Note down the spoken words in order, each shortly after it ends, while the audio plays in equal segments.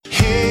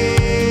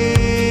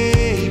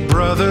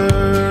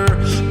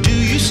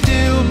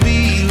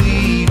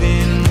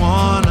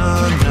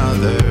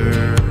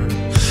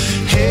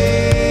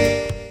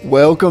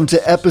Welcome to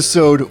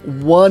episode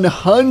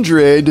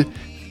 100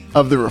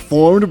 of the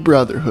Reformed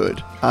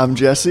Brotherhood. I'm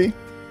Jesse.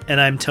 And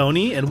I'm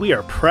Tony, and we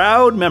are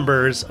proud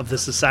members of the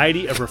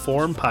Society of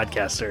Reformed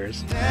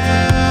Podcasters.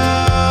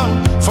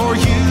 Down for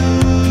you,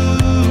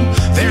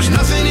 there's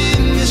nothing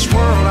in this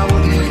world I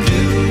wouldn't do.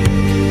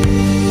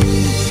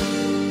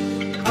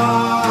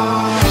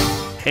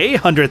 Hey,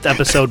 100th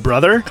episode,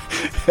 brother.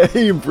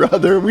 Hey,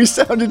 brother. We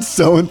sounded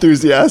so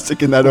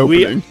enthusiastic in that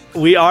opening.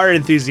 We are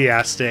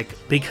enthusiastic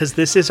because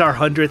this is our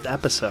 100th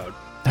episode.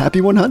 Happy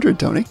 100,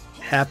 Tony.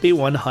 Happy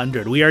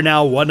 100. We are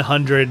now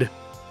 100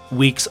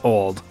 weeks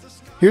old.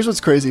 Here's what's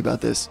crazy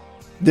about this.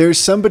 There's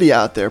somebody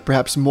out there,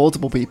 perhaps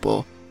multiple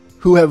people,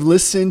 who have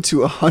listened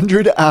to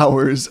 100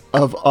 hours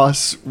of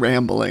us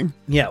rambling.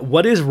 Yeah,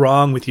 what is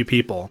wrong with you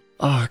people?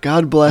 Oh,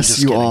 God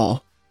bless you kidding.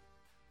 all.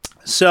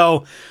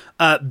 So,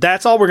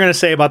 that's all we're going to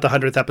say about the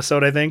 100th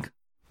episode, I think,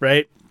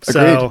 right? Agreed.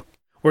 So,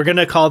 we're going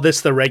to call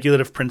this the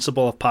regulative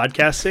principle of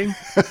podcasting.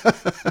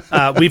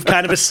 We've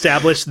kind of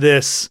established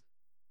this,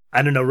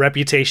 I don't know,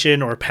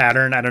 reputation or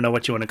pattern, I don't know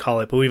what you want to call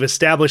it, but we've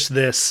established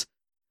this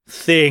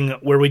thing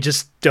where we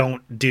just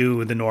don't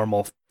do the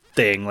normal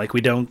thing. Like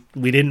we didn't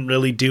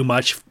really do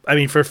much. I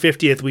mean, for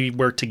 50th we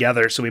worked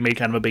together, so we made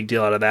kind of a big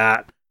deal out of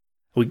that.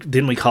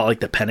 Didn't we call it like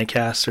the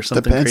Pentacast or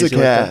something crazy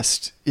like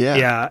that?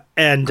 Yeah.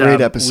 And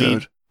great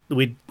episode.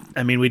 We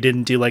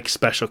didn't do like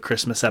special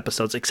Christmas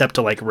episodes except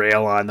to like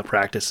rail on the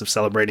practice of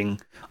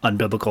celebrating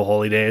unbiblical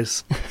holy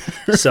days.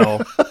 So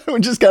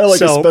which is kind of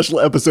like a special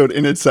episode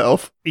in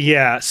itself.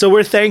 Yeah. So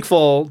we're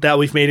thankful that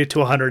we've made it to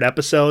 100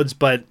 episodes,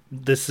 but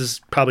this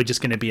is probably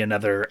just going to be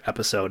another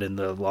episode in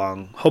the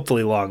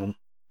hopefully long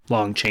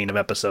chain of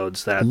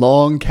episodes that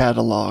long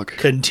catalog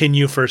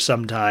continue for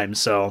some time.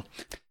 So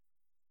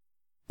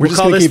we're just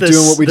going to keep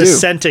doing what we do. The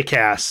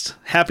Centacast.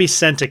 Happy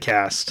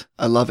Centacast.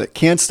 I love it.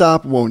 Can't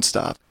stop, won't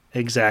stop.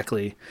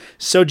 Exactly.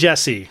 So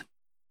Jesse,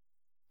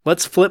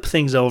 let's flip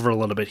things over a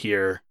little bit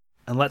here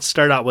and let's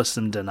start out with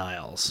some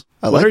denials.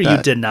 What are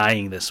you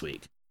denying this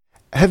week?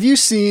 Have you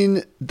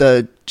seen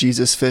the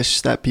Jesus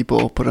fish that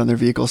people put on their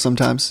vehicle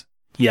sometimes?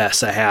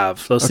 Yes, I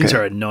have. Those things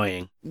are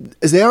annoying.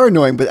 They are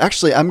annoying, but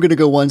actually I'm going to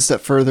go one step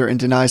further and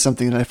deny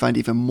something that I find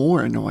even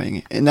more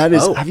annoying. And that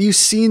is, have you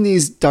seen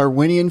these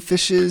Darwinian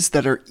fishes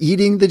that are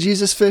eating the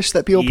Jesus fish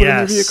that people put in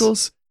their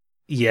vehicles?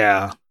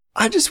 Yeah.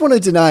 I just want to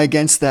deny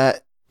against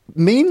that,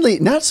 mainly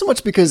not so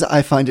much because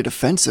I find it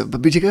offensive,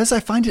 but because I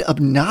find it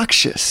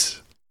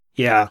obnoxious.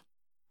 Yeah.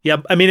 Yeah.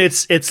 I mean,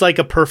 it's like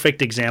a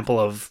perfect example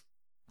of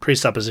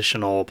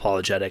presuppositional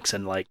apologetics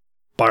and like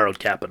borrowed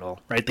capital,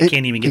 right? They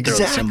can't even get their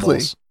own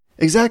symbols.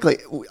 Exactly.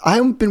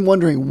 I've been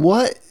wondering,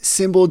 what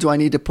symbol do I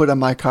need to put on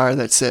my car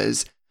that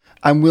says,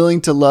 I'm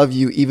willing to love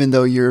you even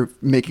though you're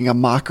making a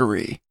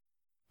mockery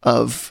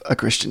of a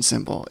Christian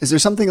symbol? Is there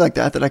something like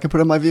that I can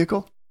put on my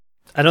vehicle?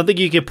 I don't think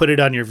you can put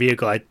it on your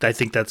vehicle. I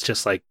think that's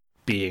just like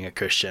being a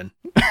Christian.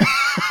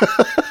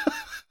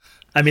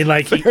 I mean,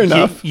 like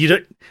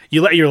you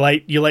let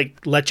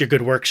your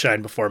good work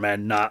shine before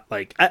men, not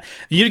like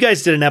you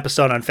guys did an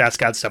episode on Fast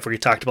God Stuff where you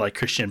talked about like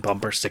Christian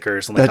bumper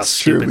stickers and like how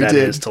stupid that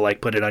is to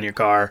like put it on your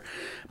car,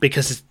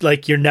 because it's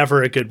like you're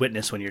never a good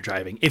witness when you're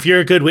driving. If you're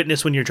a good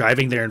witness when you're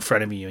driving, they're in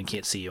front of you and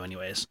can't see you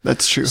anyways.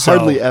 That's true. So,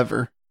 hardly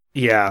ever.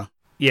 Yeah.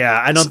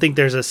 I don't think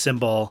there's a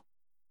symbol.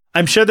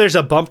 I'm sure there's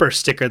a bumper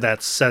sticker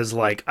that says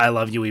like I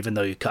love you even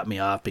though you cut me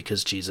off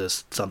because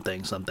Jesus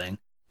something.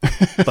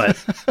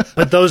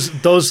 But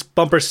those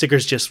bumper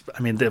stickers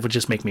they would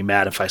just make me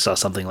mad if I saw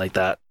something like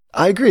that.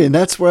 I agree, and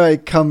that's where I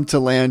come to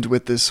land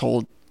with this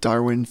whole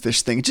Darwin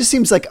fish thing. It just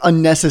seems like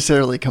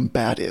unnecessarily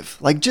combative.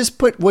 Like, just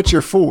put what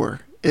you're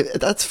for.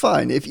 That's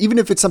fine. Even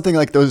if it's something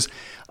like those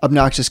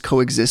obnoxious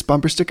coexist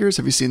bumper stickers.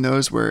 Have you seen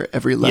those where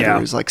every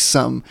letter is like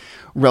some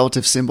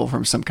relative symbol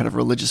from some kind of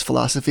religious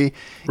philosophy?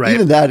 Right.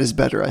 Even that is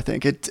better, I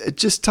think. It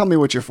just tell me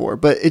what you're for,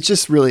 but it's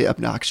just really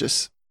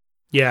obnoxious.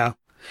 Yeah.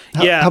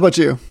 How about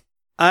you?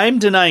 I'm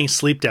denying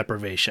sleep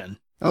deprivation.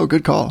 Oh,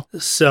 good call.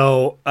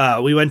 So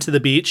we went to the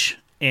beach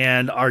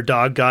and our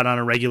dog got on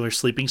a regular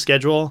sleeping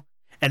schedule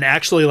and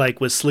actually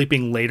like was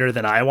sleeping later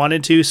than I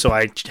wanted to. So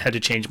I had to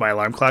change my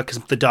alarm clock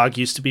because the dog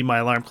used to be my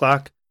alarm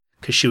clock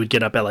because she would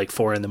get up at like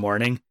 4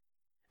 a.m.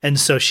 And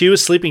so she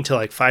was sleeping till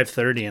like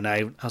 5:30 and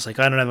I was like,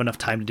 I don't have enough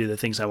time to do the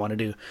things I want to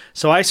do.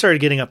 So I started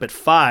getting up at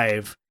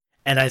 5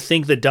 and I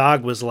think the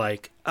dog was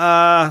like,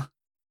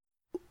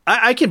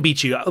 I can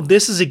beat you.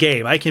 This is a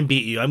game. I can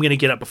beat you. I'm going to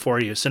get up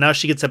before you. So now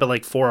she gets up at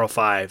like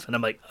 4:05 and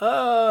I'm like,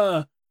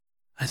 I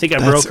think I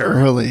broke her. That's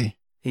early.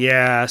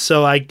 Yeah.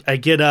 So I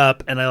get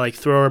up and I like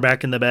throw her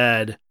back in the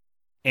bed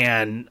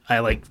and I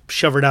like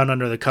shove her down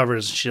under the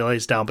covers. And she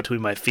lays down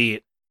between my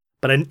feet,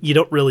 but you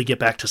don't really get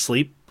back to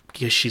sleep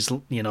because she's,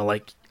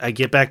 like I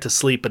get back to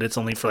sleep, but it's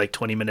only for like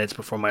 20 minutes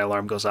before my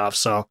alarm goes off.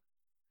 So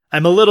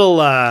I'm a little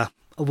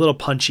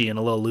punchy and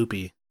a little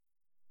loopy,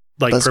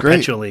 like that's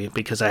perpetually great.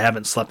 Because I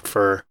haven't slept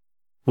for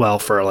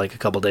like a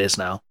couple days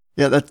now.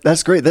 Yeah,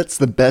 that's great. That's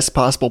the best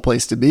possible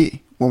place to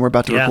be when we're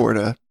about to record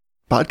a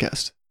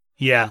podcast.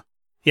 Yeah.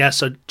 Yeah.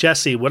 So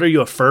Jesse, what are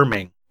you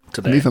affirming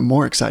today. I'm even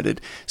more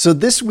excited. So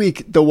this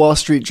week, the Wall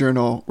Street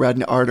Journal read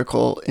an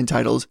article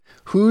entitled,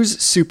 "Who's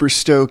Super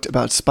Stoked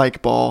About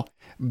Spike Ball?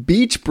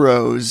 Beach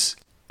Bros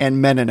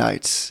and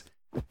Mennonites."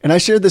 And I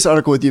shared this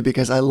article with you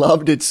because I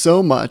loved it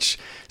so much.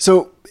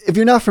 So if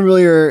you're not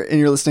familiar and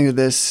you're listening to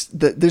this,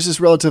 there's this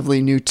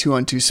relatively new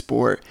 2-on-2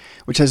 sport,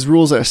 which has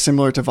rules that are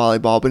similar to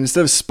volleyball, but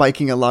instead of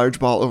spiking a large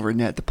ball over a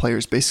net, the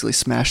players basically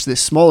smash this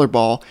smaller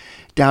ball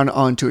down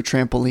onto a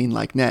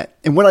trampoline-like net.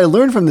 And what I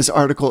learned from this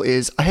article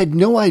is I had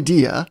no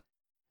idea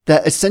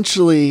that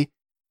essentially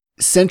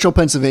central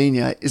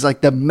Pennsylvania is like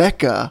the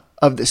mecca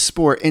of this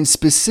sport, and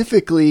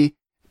specifically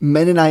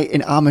Mennonite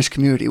and Amish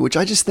community, which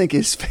I just think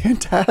is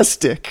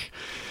fantastic.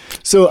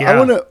 So Yeah.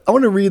 I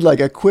want to read like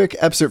a quick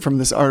excerpt from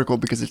this article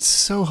because it's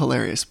so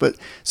hilarious. But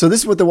so this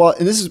is what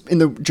and this is in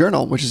the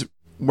Journal, which is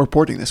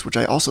reporting this, which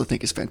I also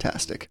think is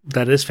fantastic.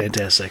 That is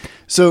fantastic.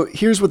 So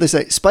here's what they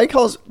say. Spike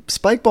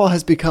ball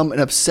has become an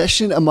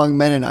obsession among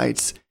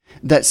Mennonites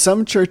that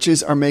some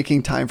churches are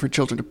making time for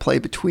children to play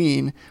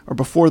between or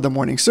before the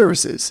morning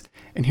services.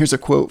 And here's a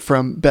quote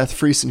from Beth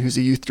Friesen, who's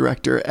a youth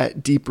director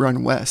at Deep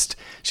Run West.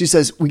 She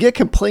says, "We get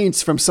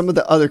complaints from some of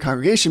the other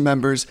congregation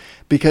members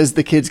because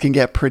the kids can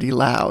get pretty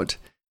loud."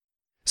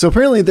 So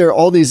apparently there are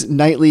all these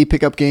nightly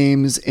pickup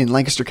games in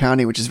Lancaster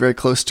County, which is very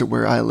close to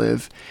where I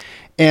live.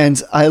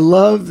 And I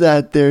love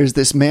that there's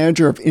this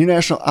manager of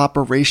international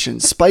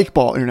operations, Spike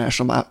Ball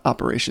International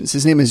Operations.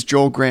 His name is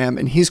Joel Graham,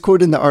 and he's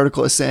quoted in the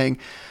article as saying,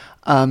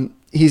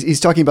 he's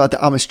talking about the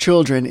Amish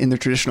children in their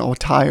traditional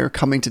attire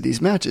coming to these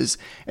matches.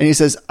 And he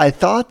says, "I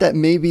thought that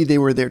maybe they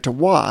were there to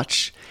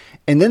watch,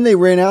 and then they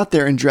ran out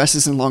there in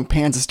dresses and long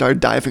pants and started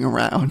diving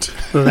around."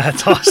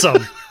 That's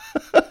awesome.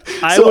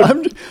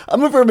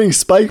 I'm affirming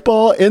Spike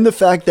Ball and the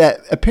fact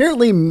that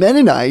apparently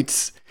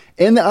Mennonites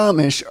and the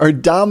Amish are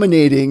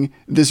dominating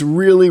this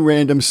really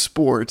random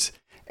sport.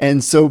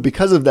 And so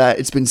because of that,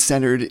 it's been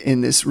centered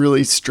in this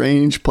really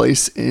strange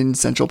place in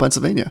central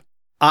Pennsylvania.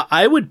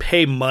 I would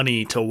pay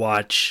money to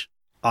watch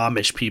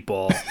Amish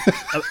people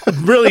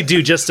really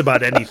do just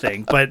about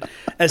anything, but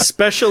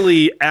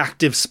especially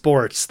active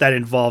sports that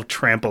involve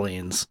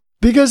trampolines.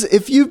 Because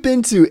if you've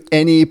been to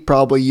any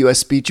probably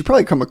US beach, you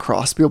probably come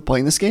across people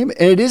playing this game.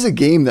 And it is a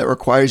game that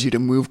requires you to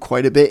move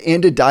quite a bit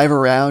and to dive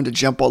around, to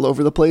jump all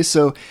over the place.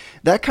 So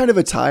that kind of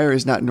attire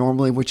is not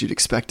normally what you'd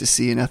expect to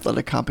see in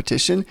athletic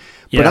competition.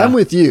 But Yeah. I'm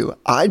with you.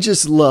 I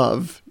just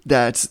love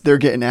that they're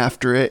getting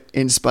after it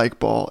in Spike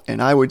Ball.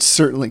 And I would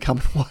certainly come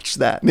and watch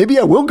that. Maybe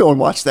I will go and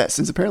watch that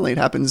since apparently it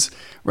happens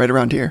right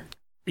around here.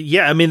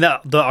 Yeah, I mean, the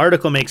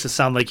article makes it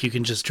sound like you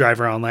can just drive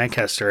around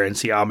Lancaster and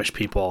see Amish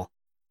people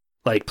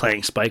like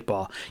playing spike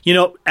ball. You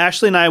know,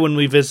 Ashley and I, when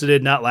we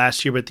visited, not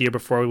last year, but the year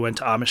before, we went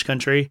to Amish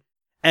country,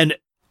 and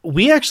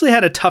we actually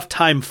had a tough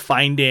time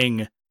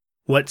finding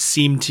what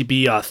seemed to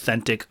be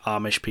authentic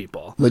Amish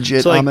people.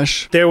 Legit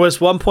Amish. There was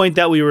one point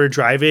that we were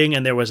driving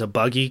and there was a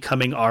buggy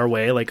coming our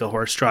way, like a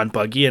horse-drawn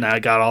buggy, and I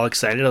got all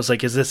excited. I was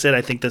like, "Is this it?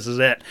 I think this is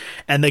it."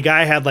 And the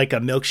guy had like a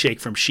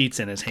milkshake from Sheetz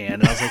in his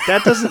hand, and I was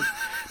like,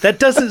 that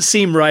doesn't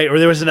seem right. Or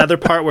there was another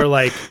part where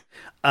like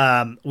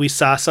we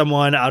saw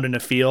someone out in a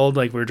field,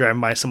 like we were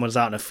driving by, someone was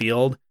out in a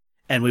field,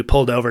 and we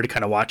pulled over to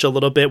kind of watch a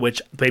little bit,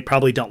 which they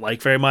probably don't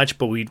like very much,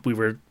 but we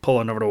were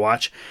pulling over to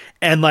watch.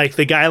 And like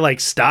the guy like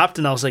stopped,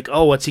 and I was like,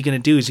 "Oh, what's he going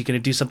to do? Is he going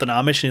to do something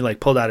Amish?" And he like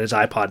pulled out his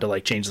iPod to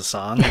like change the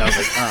song. And I was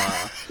like,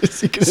 "Oh."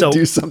 Is he going to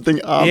do something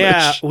Amish?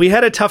 Yeah, we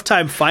had a tough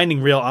time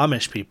finding real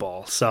Amish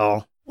people.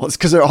 So, well, it's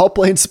because they're all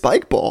playing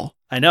Spike Ball.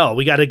 I know.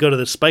 We got to go to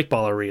the Spike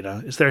Ball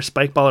arena. Is there a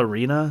Spike Ball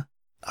arena?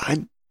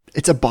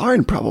 It's a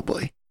barn,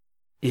 probably.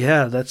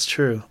 Yeah, that's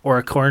true. Or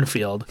a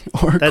cornfield.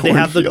 Or a They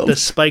have cornfield. the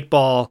Spike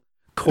Ball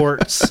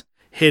courts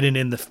hidden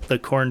in the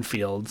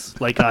cornfields,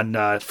 like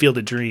on Field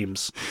of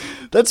Dreams.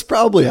 That's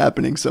probably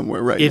happening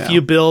somewhere right now. If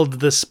you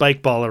build the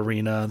Spike Ball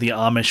arena, the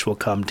Amish will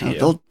come to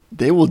you.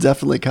 They will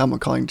definitely come,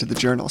 according to the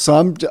Journal. So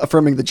I'm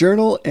affirming the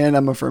Journal, and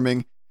I'm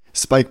affirming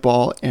Spike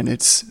Ball and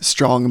its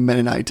strong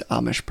Mennonite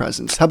Amish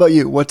presence. How about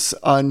you? What's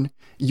on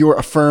your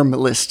affirm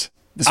list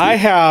this week? I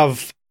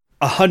have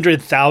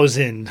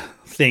 100,000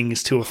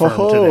 things to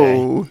affirm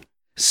today.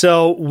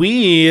 So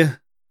we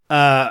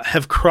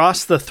have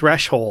crossed the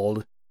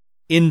threshold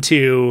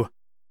into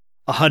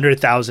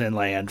 100,000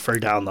 land for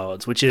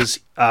downloads, which is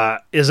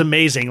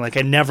amazing. Like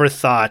I never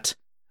thought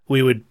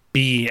we would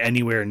be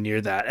anywhere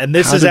near that. And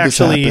this is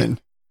actually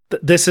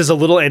this is a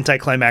little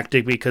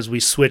anticlimactic because we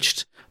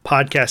switched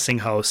podcasting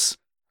hosts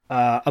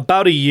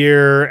about a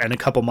year and a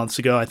couple months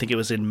ago. I think it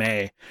was in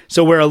May.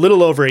 So we're a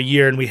little over a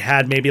year, and we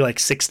had maybe like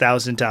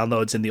 6,000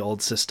 downloads in the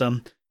old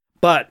system.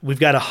 But we've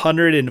got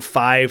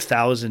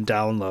 105,000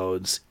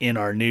 downloads in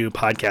our new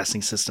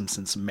podcasting system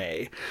since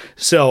May.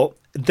 So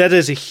that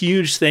is a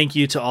huge thank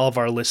you to all of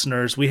our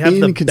listeners. We have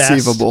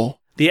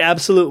the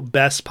absolute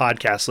best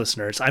podcast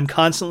listeners. I'm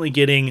constantly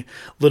getting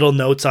little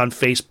notes on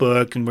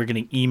Facebook, and we're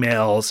getting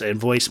emails and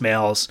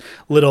voicemails,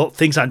 little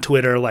things on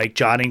Twitter like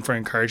jotting for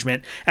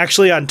encouragement.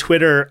 Actually, on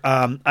Twitter,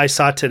 I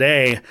saw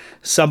today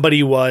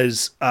somebody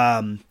was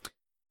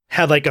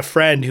had like a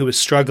friend who was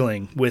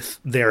struggling with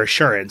their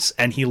assurance,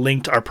 and he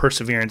linked our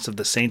Perseverance of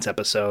the Saints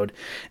episode.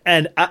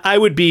 And I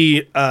would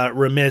be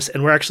remiss,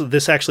 and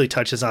this actually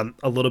touches on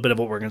a little bit of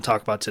what we're going to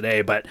talk about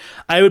today, but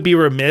I would be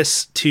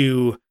remiss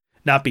to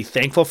not be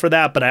thankful for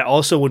that, but I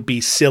also would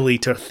be silly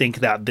to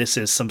think that this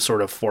is some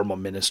sort of formal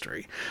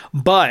ministry.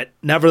 But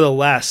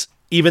nevertheless,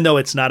 even though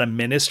it's not a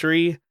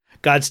ministry,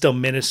 God still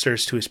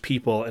ministers to his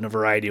people in a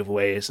variety of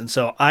ways. And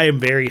so I am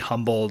very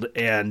humbled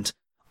and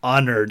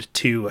honored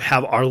to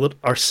have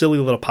our silly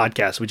little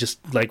podcast.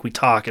 We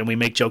talk and we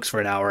make jokes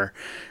for an hour,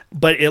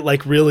 but it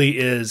like really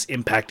is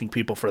impacting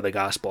people for the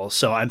gospel.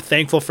 So I'm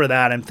thankful for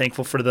that. I'm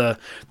thankful for the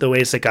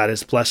ways that God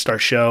has blessed our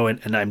show,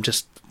 and I'm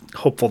just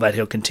hopeful that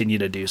he'll continue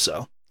to do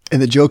so.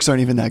 And the jokes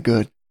aren't even that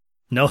good.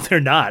 No, they're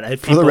not.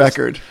 For the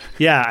record.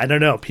 Yeah, I don't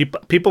know.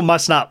 People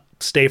must not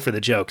stay for the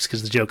jokes,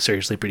 because the jokes are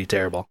usually pretty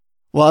terrible.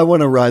 Well, I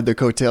want to ride the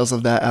coattails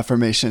of that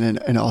affirmation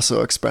and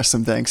also express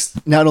some thanks,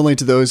 not only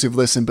to those who've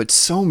listened, but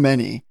so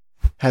many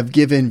have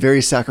given very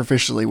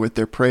sacrificially with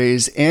their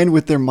praise and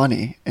with their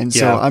money. And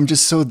so I'm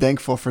just so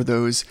thankful for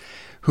those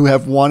who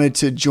have wanted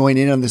to join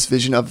in on this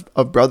vision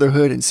of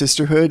brotherhood and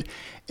sisterhood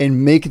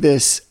and make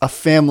this a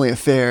family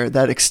affair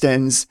that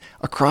extends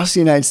across the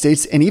United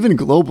States and even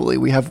globally.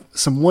 We have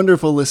some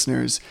wonderful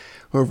listeners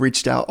who have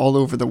reached out all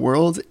over the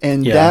world.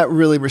 And that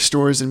really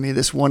restores in me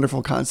this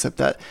wonderful concept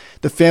that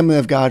the family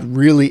of God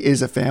really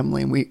is a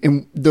family.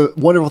 And the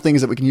wonderful thing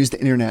is that we can use the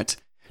internet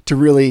to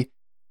really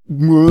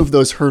remove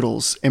those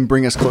hurdles and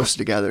bring us closer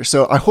together.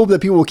 So I hope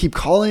that people will keep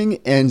calling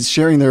and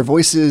sharing their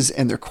voices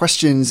and their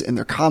questions and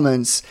their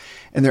comments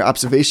and their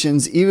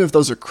observations, even if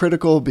those are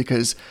critical,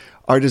 because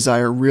our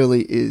desire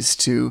really is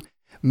to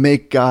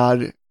make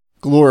God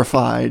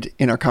glorified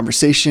in our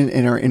conversation,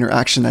 in our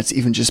interaction that's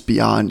even just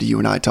beyond you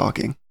and I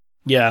talking.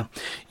 Yeah.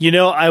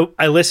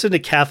 I listened to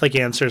Catholic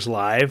Answers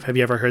Live. Have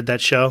you ever heard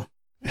that show?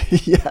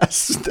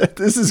 Yes.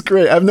 This is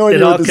great. I have no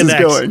idea where this is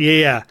going.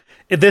 Yeah.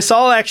 This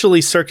all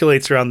actually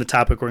circulates around the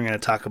topic we're going to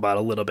talk about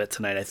a little bit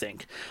tonight, I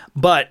think.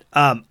 But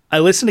I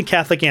listened to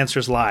Catholic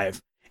Answers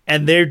Live,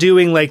 and they're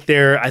doing I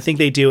think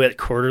they do it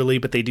quarterly,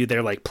 but they do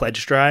their like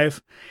pledge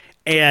drive.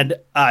 And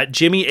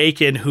Jimmy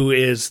Akin, who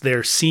is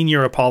their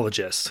senior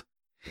apologist,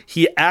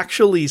 he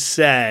actually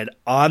said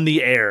on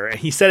the air, and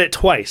he said it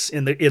twice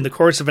in the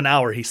course of an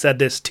hour. He said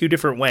this two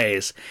different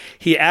ways.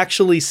 He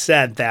actually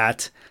said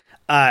that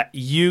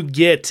you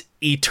get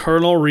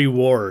eternal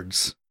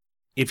rewards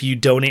if you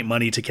donate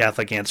money to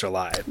Catholic Answer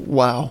Live.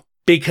 Wow.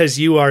 Because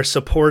you are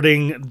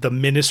supporting the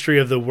ministry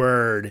of the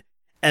word,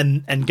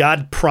 and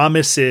God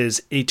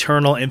promises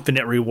eternal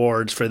infinite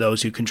rewards for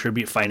those who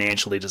contribute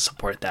financially to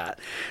support that.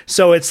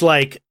 So it's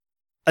like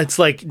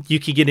you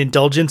can get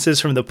indulgences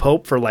from the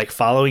Pope for like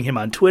following him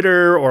on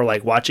Twitter or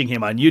like watching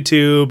him on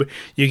YouTube.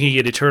 You can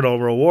get eternal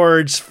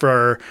rewards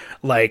for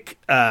like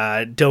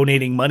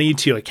donating money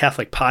to a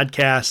Catholic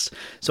podcast.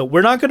 So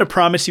we're not going to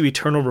promise you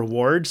eternal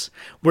rewards.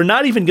 We're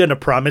not even going to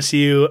promise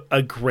you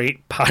a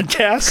great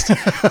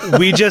podcast.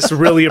 We just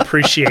really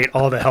appreciate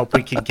all the help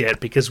we can get,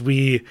 because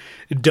we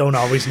don't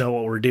always know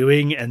what we're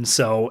doing. And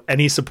so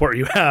any support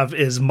you have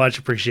is much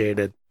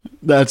appreciated.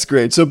 That's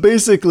great. So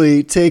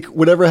basically, take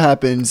whatever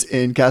happens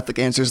in Catholic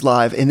Answers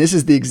Live, and this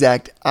is the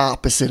exact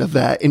opposite of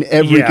that in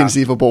every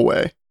conceivable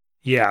way.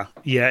 Yeah,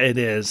 it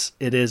is.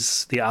 It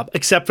is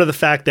except for the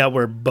fact that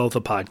we're both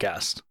a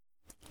podcast.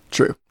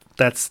 True.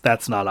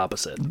 That's not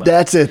opposite. But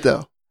that's it,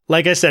 though.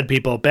 Like I said,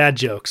 people, bad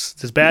jokes.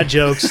 There's bad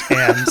jokes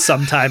and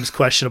sometimes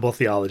questionable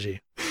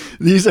theology.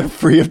 These are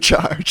free of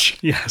charge.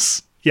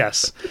 Yes.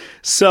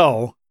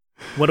 So,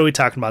 what are we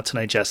talking about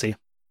tonight, Jesse?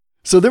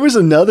 So there was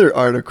another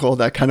article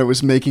that kind of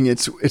was making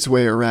its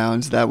way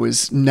around that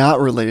was not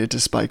related to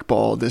Spike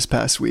Ball this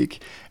past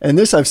week. And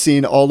this I've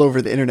seen all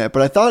over the internet,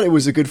 but I thought it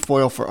was a good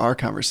foil for our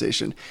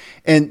conversation.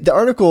 And the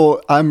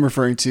article I'm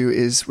referring to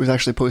was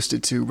actually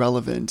posted to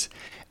Relevant.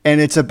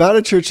 And it's about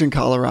a church in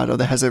Colorado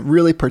that has a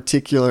really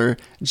particular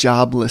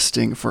job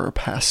listing for a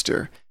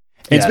pastor.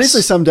 And It's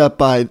basically summed up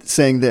by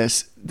saying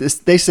this.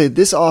 They say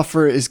this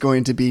offer is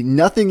going to be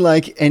nothing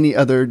like any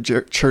other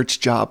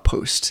church job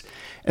post.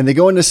 And they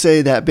go on to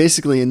say that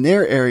basically in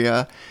their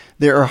area,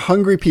 there are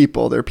hungry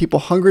people. There are people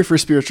hungry for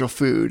spiritual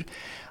food,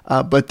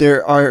 but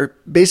there are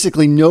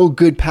basically no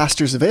good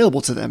pastors available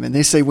to them. And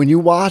they say when you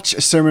watch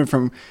a sermon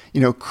from,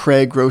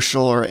 Craig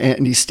Groeschel or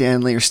Andy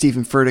Stanley or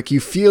Stephen Furtick, you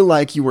feel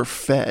like you were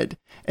fed.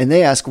 And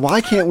they ask, why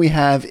can't we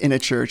have that in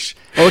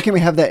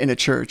a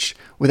church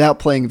without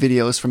playing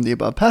videos from the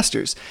above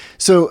pastors?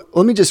 So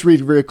let me just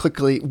read very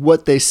quickly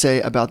what they say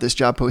about this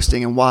job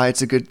posting and why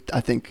it's a good, I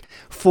think,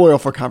 foil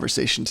for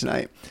conversation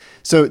tonight.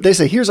 So they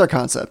say, here's our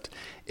concept.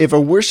 If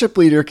a worship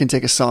leader can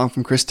take a song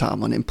from Chris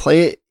Tomlin and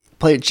play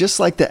it just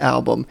like the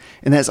album,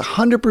 and that's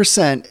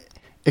 100%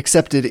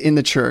 accepted in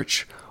the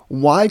church,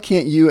 why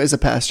can't you as a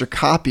pastor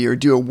copy or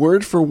do a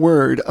word for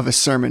word of a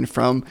sermon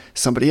from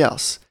somebody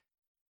else?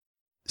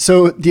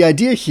 So the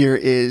idea here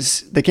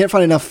is they can't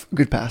find enough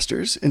good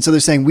pastors. And so they're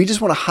saying, we just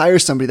want to hire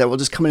somebody that will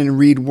just come in and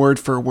read word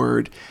for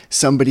word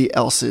somebody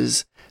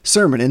else's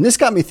sermon. And this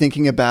got me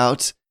thinking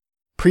about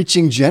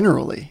preaching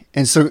generally.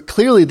 And so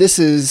clearly this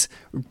is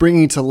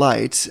bringing to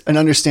light an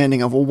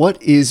understanding of, well,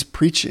 what is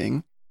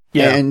preaching?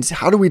 Yeah. And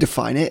how do we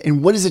define it?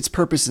 And what is its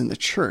purpose in the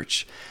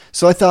church?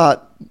 So I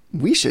thought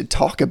we should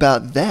talk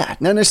about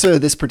that. Not necessarily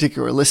this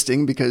particular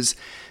listing, because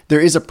there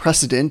is a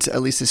precedent,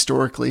 at least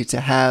historically, to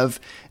have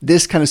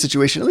this kind of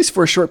situation, at least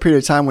for a short period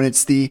of time, when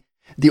it's the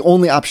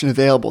only option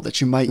available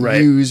that you might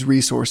use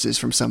resources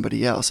from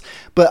somebody else.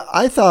 But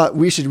I thought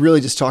we should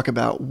really just talk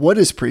about what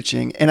is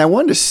preaching. And I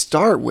wanted to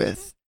start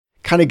with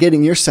kind of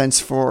getting your sense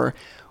for,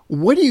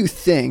 what do you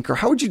think, or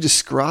how would you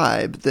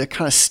describe the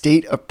kind of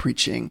state of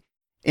preaching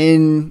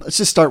in, let's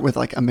just start with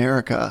like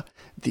America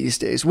these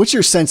days. What's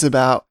your sense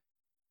about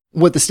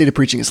what the state of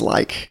preaching is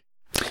like?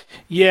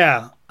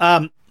 Yeah.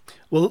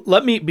 Well,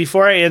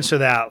 before I answer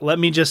that, let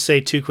me just say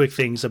two quick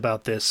things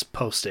about this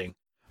posting.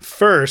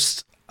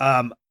 First,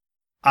 I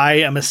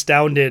am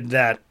astounded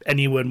that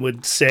anyone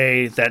would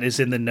say that is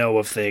in the know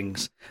of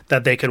things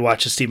that they could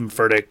watch a Stephen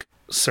Furtick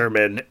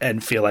sermon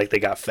and feel like they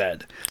got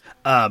fed.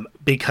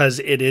 Because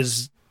it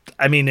is,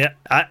 I mean,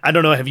 I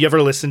don't know. Have you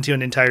ever listened to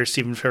an entire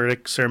Stephen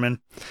Furtick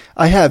sermon?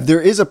 I have. There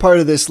is a part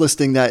of this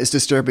listing that is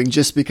disturbing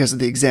just because of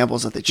the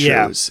examples that they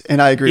chose. Yeah.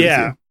 And I agree with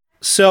you.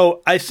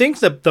 So I think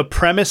the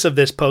premise of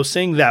this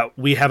posting, that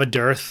we have a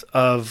dearth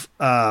of,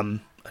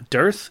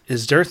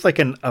 is dearth like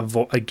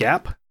a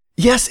gap?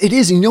 Yes, it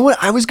is. You know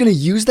what? I was going to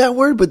use that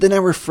word, but then I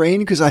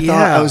refrained because I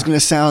thought I was going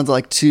to sound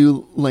like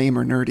too lame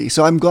or nerdy.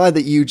 So I'm glad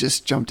that you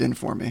just jumped in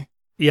for me.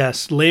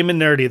 Yes, lame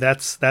and nerdy.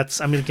 That's.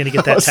 I'm going to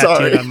get that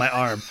tattooed on my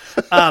arm.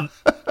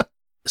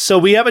 So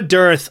we have a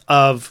dearth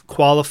of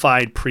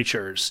qualified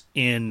preachers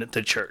in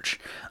the church,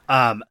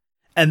 and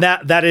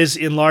that is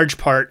in large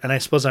part. And I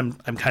suppose I'm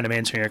kind of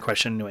answering your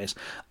question, anyways.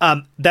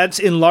 That's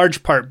in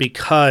large part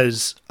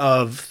because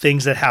of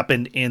things that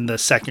happened in the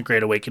Second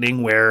Great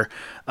Awakening, where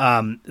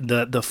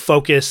the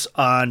focus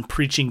on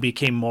preaching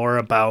became more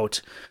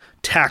about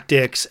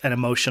tactics and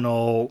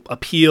emotional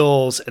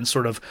appeals and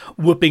sort of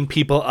whooping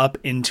people up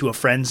into a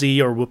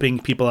frenzy, or whooping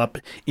people up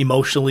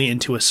emotionally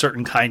into a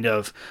certain kind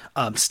of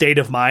state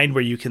of mind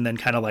where you can then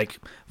kind of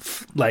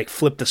like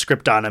flip the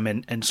script on them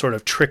and sort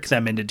of trick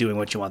them into doing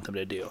what you want them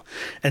to do.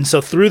 And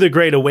so through the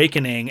Great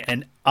Awakening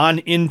and on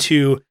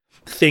into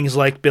things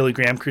like Billy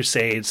Graham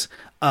crusades,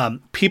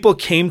 people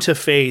came to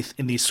faith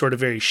in these sort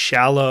of very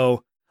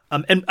shallow,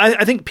 and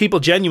I think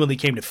people genuinely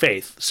came to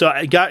faith. So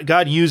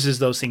God uses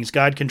those things.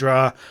 God can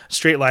draw a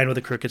straight line with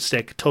a crooked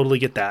stick. Totally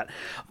get that.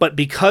 But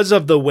because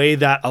of the way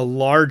that a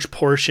large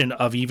portion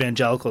of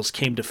evangelicals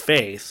came to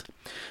faith,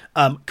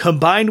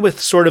 combined with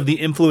sort of the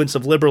influence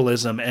of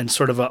liberalism and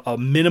sort of a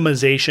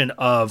minimization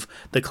of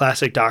the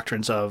classic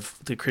doctrines of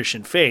the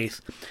Christian faith,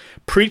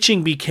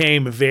 preaching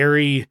became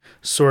very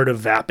sort of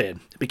vapid.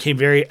 It became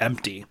very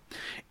empty.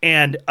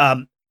 And,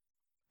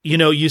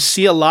 you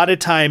see a lot of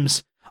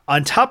times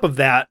on top of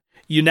that,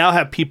 you now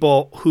have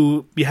people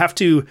who you have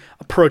to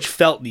approach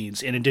felt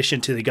needs in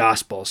addition to the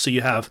gospel. So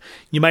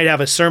you might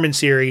have a sermon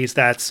series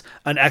that's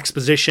an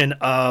exposition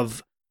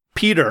of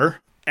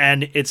Peter,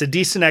 and it's a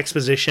decent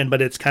exposition,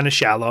 but it's kind of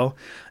shallow.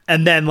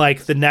 And then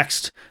like the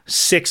next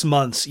 6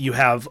 months, you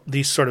have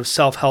these sort of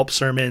self-help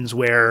sermons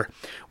where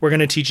we're going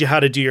to teach you how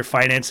to do your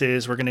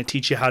finances. We're going to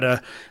teach you how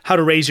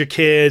to raise your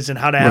kids, and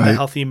how to have a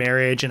healthy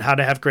marriage, and how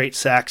to have great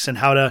sex, and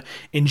how to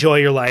enjoy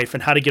your life,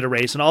 and how to get a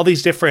raise, and all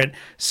these different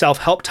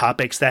self-help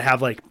topics that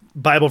have like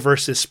Bible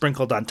verses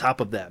sprinkled on top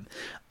of them.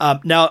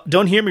 Now,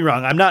 don't hear me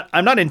wrong. I'm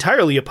not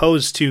entirely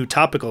opposed to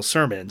topical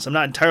sermons. I'm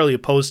not entirely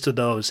opposed to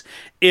those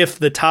if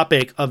the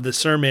topic of the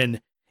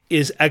sermon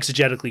is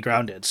exegetically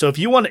grounded. So if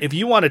you want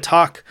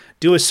to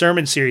do a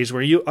sermon series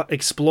where you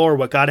explore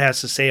what God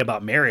has to say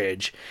about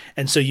marriage,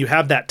 and so you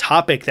have that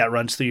topic that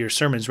runs through your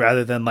sermons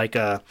rather than like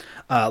a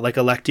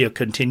Lectio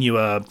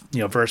Continua,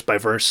 verse by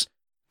verse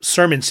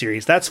sermon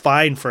series, that's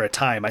fine for a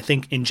time. I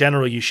think in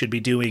general you should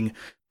be doing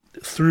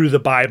through the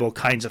Bible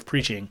kinds of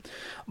preaching.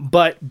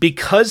 But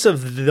because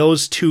of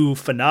those two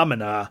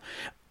phenomena,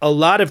 a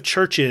lot of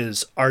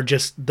churches are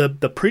just, the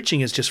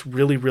preaching is just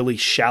really, really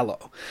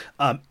shallow.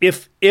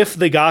 If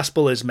the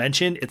gospel is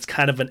mentioned, it's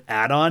kind of an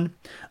add-on.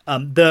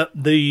 I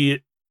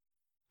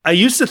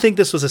used to think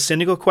this was a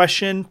cynical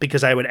question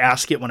because I would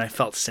ask it when I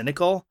felt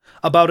cynical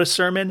about a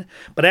sermon,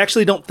 but I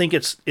actually don't think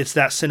it's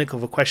that cynical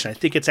of a question. I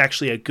think it's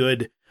actually a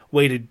good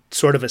way to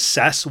sort of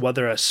assess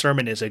whether a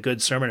sermon is a good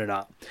sermon or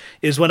not,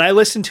 is when I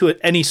listen to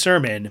any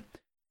sermon,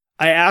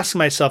 I ask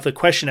myself the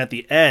question at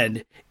the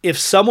end, if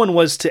someone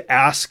was to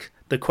ask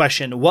the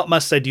question, what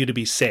must I do to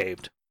be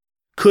saved?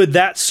 Could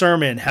that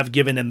sermon have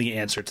given them the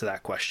answer to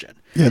that question?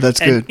 Yeah, that's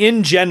good.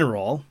 In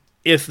general,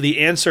 if the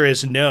answer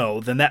is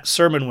no, then that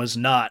sermon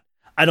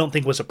I don't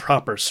think was a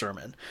proper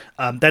sermon.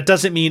 That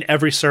doesn't mean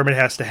every sermon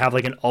has to have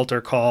like an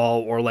altar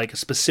call or like a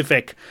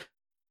specific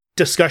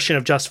discussion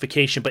of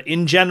justification, but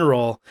in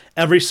general,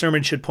 every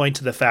sermon should point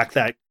to the fact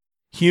that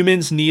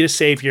humans need a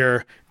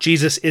savior.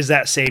 Jesus is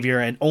that savior,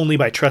 and only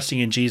by trusting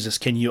in Jesus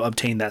can you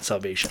obtain that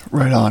salvation.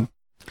 Right on.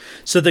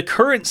 So the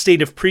current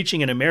state of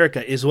preaching in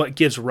America is what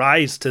gives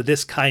rise to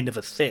this kind of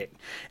a thing.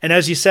 And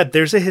as you said,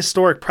 there's a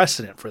historic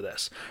precedent for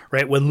this,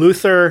 right? When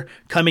Luther,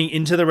 coming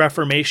into the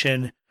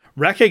Reformation,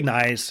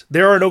 recognized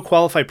there are no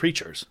qualified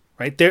preachers,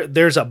 right?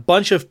 There's a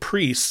bunch of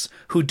priests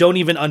who don't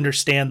even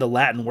understand the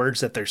Latin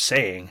words that they're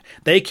saying.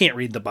 They can't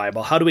read the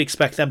Bible. How do we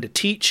expect them to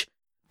teach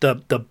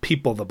the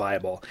people the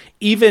Bible?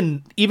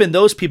 Even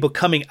those people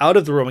coming out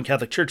of the Roman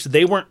Catholic Church,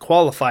 they weren't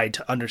qualified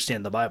to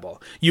understand the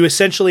Bible. You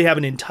essentially have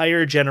an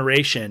entire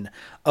generation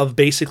of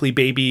basically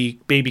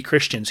baby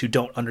Christians who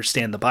don't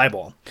understand the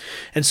Bible.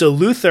 And so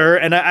Luther,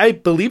 and I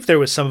believe there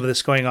was some of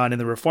this going on in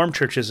the Reformed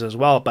churches as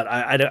well, but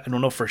I don't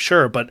know for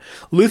sure, but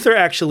Luther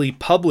actually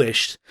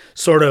published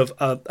sort of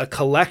a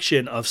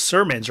collection of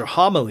sermons or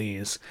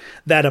homilies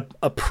that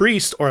a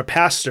priest or a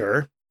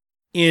pastor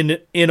in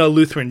a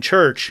Lutheran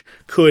church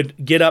could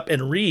get up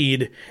and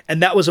read,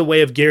 and that was a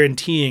way of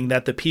guaranteeing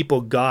that the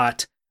people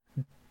got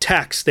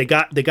text. They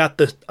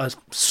got a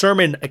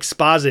sermon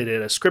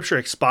exposited, a scripture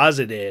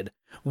exposited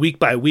week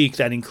by week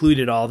that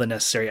included all the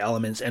necessary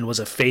elements and was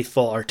a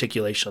faithful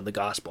articulation of the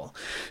gospel.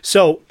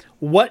 So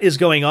what is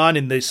going on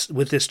in this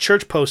with this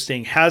church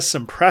posting has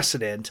some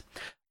precedent.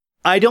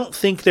 I don't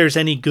think there's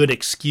any good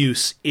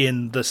excuse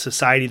in the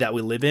society that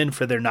we live in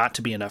for there not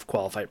to be enough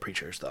qualified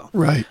preachers, though.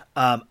 Right.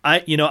 I'm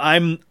doing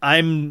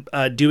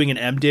an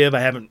MDiv.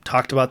 I haven't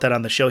talked about that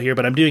on the show here,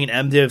 but I'm doing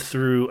an MDiv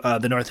through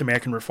the North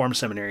American Reformed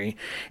Seminary,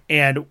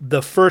 and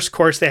the first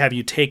course they have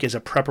you take is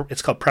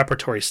it's called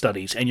Preparatory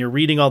Studies, and you're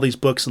reading all these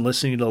books and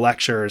listening to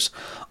lectures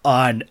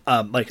on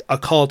like a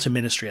call to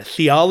ministry, a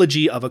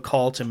theology of a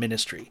call to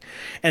ministry.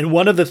 And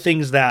one of the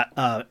things that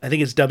I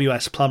think it's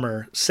W.S.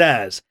 Plummer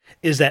says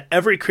is that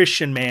every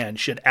Christian man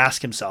should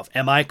ask himself,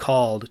 am I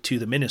called to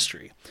the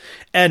ministry?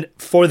 And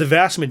for the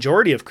vast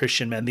majority of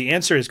Christian men, the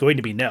answer is going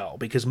to be no,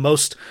 because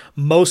most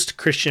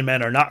Christian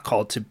men are not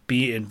called to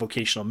be in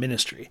vocational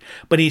ministry.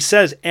 But he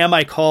says, am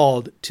I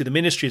called to the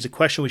ministry is a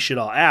question we should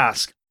all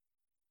ask.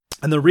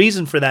 And the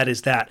reason for that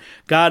is that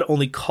God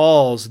only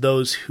calls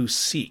those who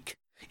seek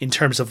in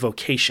terms of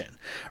vocation,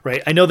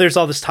 right? I know there's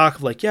all this talk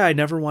of like, yeah, I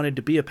never wanted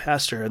to be a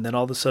pastor. And then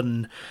all of a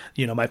sudden,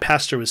 my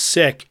pastor was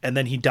sick and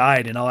then he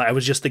died and I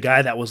was just the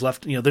guy that was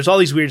left. There's all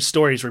these weird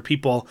stories where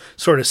people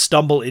sort of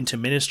stumble into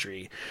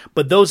ministry.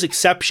 But those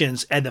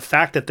exceptions and the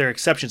fact that they're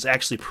exceptions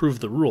actually prove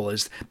the rule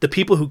is the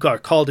people who are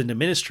called into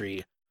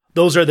ministry,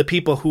 those are the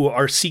people who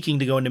are seeking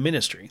to go into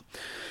ministry.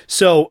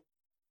 So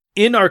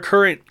in our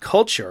current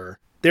culture,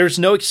 there's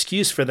no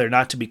excuse for there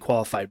not to be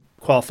qualified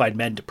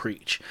men to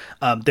preach.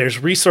 There's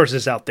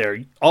resources out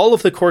there. All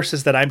of the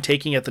courses that I'm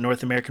taking at the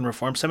North American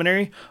Reformed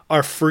Seminary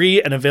are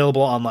free and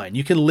available online.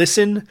 You can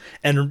listen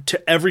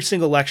to every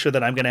single lecture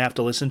that I'm going to have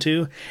to listen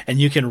to,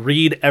 and you can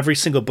read every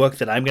single book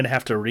that I'm going to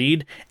have to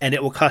read, and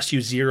it will cost you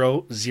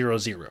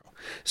 $0.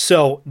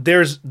 So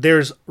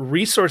there's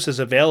resources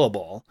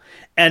available,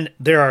 and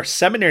there are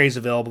seminaries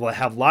available that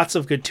have lots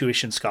of good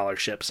tuition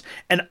scholarships.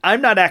 And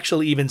I'm not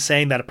actually even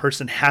saying that a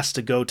person has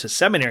to go to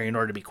seminary in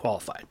order to be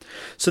qualified.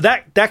 So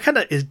that kind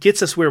of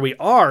gets us where we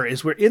are,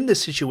 is we're in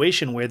this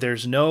situation where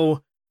there's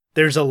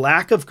a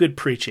lack of good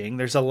preaching.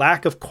 There's a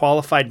lack of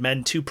qualified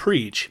men to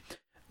preach.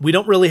 We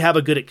don't really have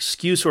a good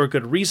excuse or a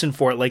good reason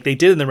for it like they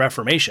did in the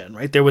Reformation,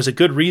 right? There was a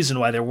good reason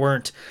why there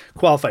weren't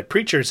qualified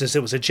preachers, is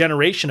it was a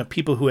generation of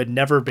people who had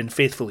never been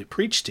faithfully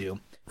preached to.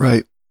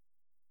 Right.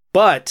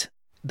 But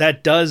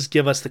that does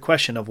give us the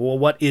question of, well,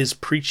 what is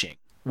preaching?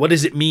 What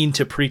does it mean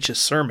to preach a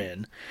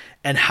sermon?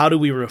 And how do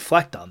we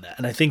reflect on that?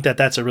 And I think that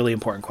that's a really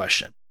important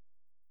question.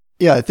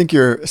 Yeah, I think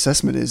your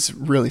assessment is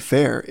really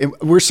fair.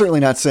 We're certainly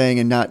not saying,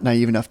 and not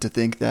naive enough to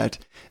think, that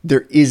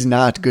there is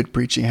not good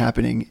preaching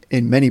happening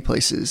in many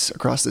places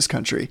across this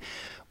country.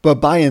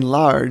 But by and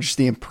large,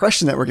 the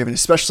impression that we're given,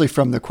 especially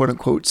from the quote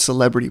unquote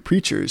celebrity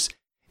preachers,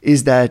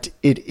 is that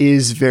it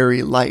is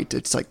very light.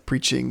 It's like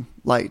preaching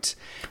light.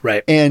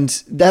 Right.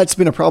 And that's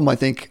been a problem, I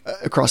think,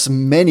 across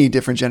many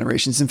different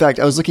generations. In fact,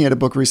 I was looking at a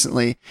book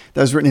recently that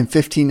was written in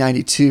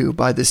 1592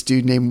 by this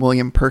dude named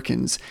William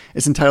Perkins.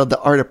 It's entitled The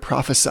Art of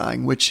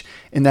Prophesying, which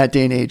in that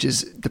day and age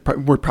is, the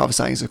word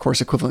prophesying is of course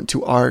equivalent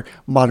to our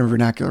modern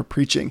vernacular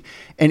preaching.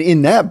 And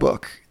in that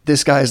book,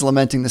 this guy is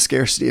lamenting the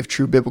scarcity of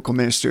true biblical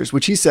ministers,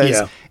 which he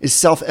says is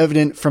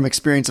self-evident from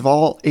experience of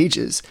all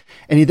ages.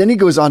 And he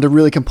goes on to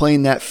really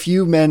complain that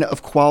few men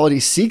of quality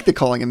seek the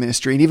calling of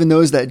ministry. And even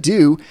those that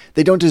do,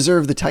 they don't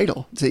deserve the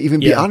title to even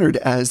be honored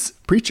as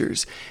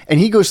preachers. And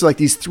he goes to like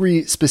these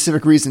three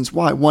specific reasons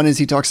why. One is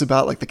he talks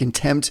about like the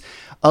contempt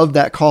of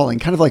that calling,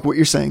 kind of like what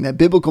you're saying, that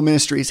biblical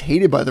ministry is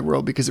hated by the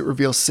world because it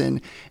reveals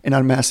sin and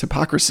unmasked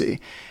hypocrisy.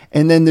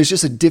 And then there's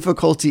just a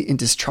difficulty in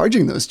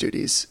discharging those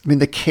duties. I mean,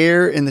 the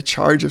care and the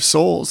charge of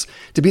souls,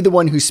 to be the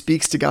one who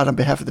speaks to God on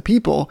behalf of the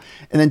people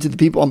and then to the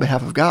people on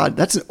behalf of God,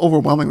 that's an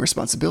overwhelming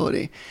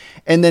responsibility.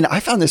 And then I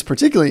found this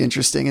particularly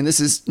interesting, and this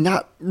is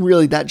not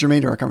really that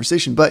germane to our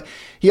conversation, but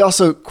he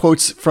also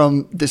quotes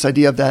from this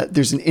idea of that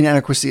there's an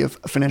inadequacy of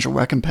financial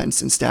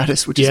recompense and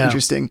status, which is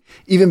interesting,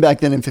 even back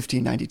then in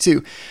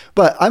 1592.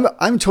 But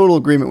I'm total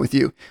agreement with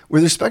you.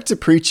 With respect to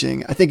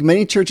preaching, I think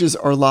many churches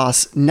are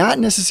lost, not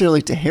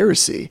necessarily to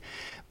heresy,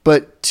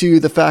 but to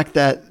the fact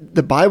that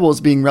the Bible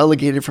is being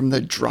relegated from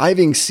the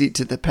driving seat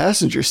to the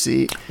passenger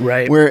seat,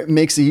 right, where it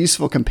makes a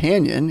useful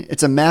companion.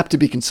 It's a map to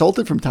be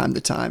consulted from time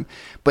to time,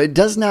 but it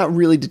does not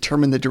really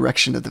determine the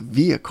direction of the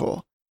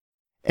vehicle.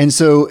 And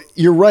so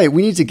you're right.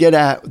 We need to get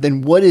at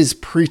then what is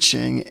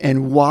preaching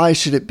and why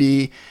should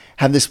it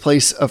have this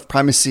place of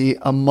primacy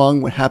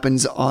among what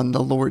happens on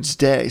the Lord's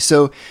day.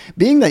 So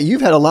being that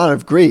you've had a lot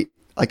of great,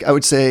 like I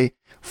would say,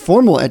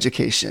 formal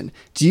education,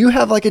 do you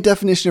have like a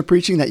definition of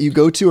preaching that you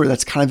go to, or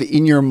that's kind of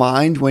in your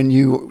mind when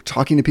you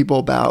talking to people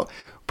about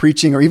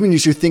preaching, or even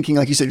as you're thinking,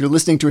 like you said, you're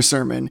listening to a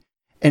sermon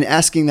and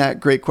asking that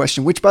great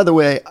question, which by the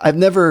way, I've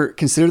never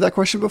considered that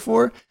question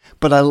before,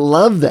 but I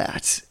love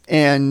that.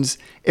 And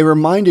it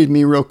reminded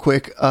me real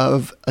quick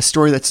of a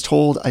story that's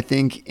told, I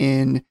think,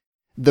 in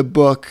the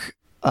book,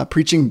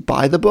 Preaching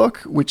by the Book,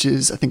 which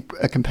is, I think,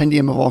 a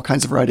compendium of all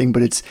kinds of writing,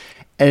 but it's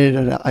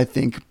edited, I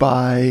think,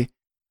 by,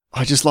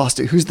 I just lost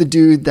it. Who's the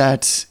dude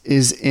that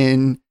is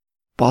in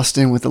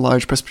Boston with the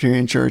large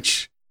Presbyterian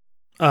church?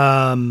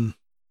 Gordon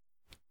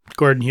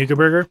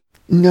Hugelberger?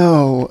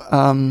 No,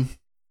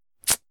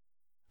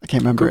 I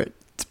can't remember it.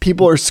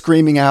 People are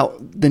screaming out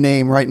the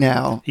name right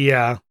now.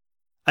 Yeah.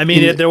 I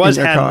mean, there was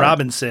Haddon car.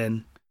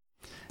 Robinson,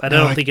 but I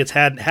don't think it's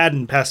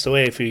Haddon passed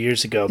away a few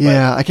years ago. But.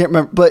 Yeah, I can't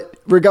remember. But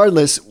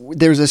regardless,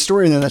 there's a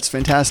story in there that's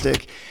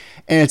fantastic.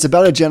 And it's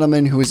about a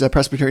gentleman who was a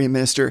Presbyterian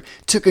minister,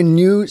 took a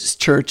new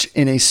church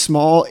in a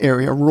small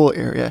area, rural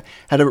area,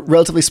 had a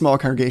relatively small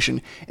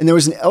congregation. And there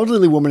was an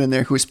elderly woman in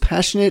there who was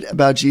passionate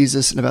about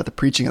Jesus and about the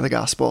preaching of the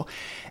gospel.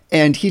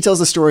 And he tells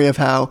the story of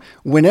how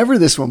whenever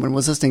this woman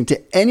was listening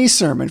to any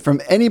sermon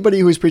from anybody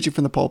who was preaching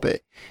from the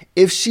pulpit,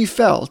 if she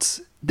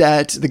felt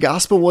that the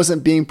gospel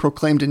wasn't being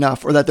proclaimed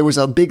enough, or that there was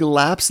a big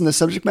lapse in the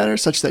subject matter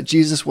such that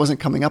Jesus wasn't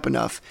coming up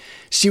enough,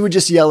 she would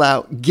just yell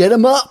out, "Get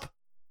him up!"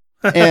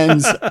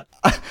 And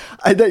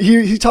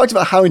he talked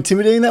about how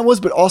intimidating that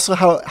was, but also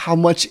how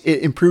much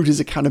it improved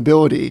his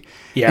accountability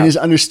and his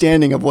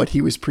understanding of what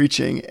he was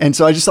preaching. And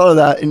so I just thought of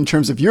that in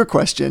terms of your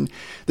question.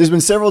 There's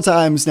been several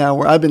times now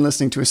where I've been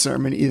listening to a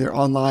sermon, either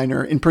online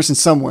or in person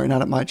somewhere,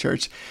 not at my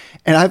church.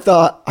 And I've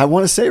thought, I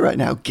want to say right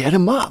now, get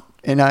him up.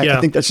 And I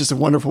think that's just a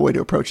wonderful way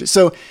to approach it.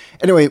 So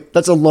anyway,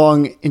 that's a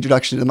long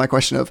introduction to my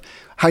question of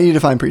how you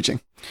define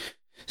preaching.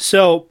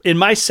 So in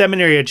my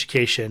seminary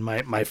education,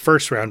 my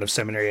first round of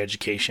seminary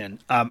education,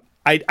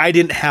 I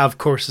didn't have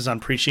courses on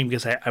preaching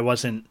because that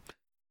wasn't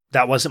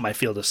my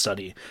field of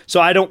study. So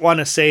I don't want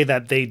to say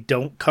that they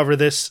don't cover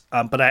this,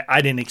 but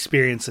I didn't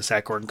experience this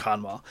at Gordon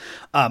Conwell.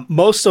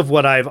 Most of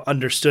what I've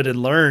understood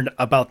and learned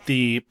about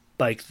the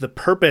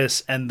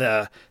purpose and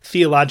the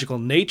theological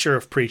nature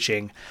of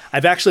preaching,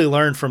 I've actually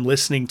learned from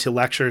listening to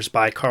lectures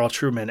by Carl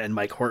Trueman and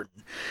Mike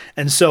Horton.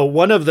 And so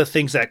one of the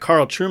things that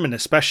Carl Trueman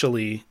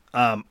especially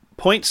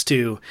points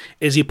to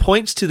is he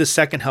points to the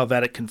Second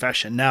Helvetic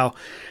Confession. Now,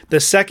 the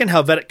Second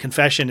Helvetic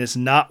Confession is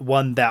not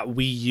one that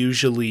we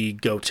usually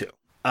go to.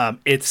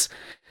 It's,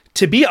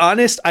 to be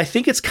honest, I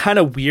think it's kind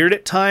of weird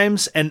at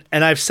times, and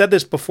I've said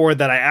this before,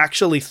 that I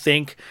actually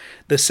think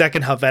the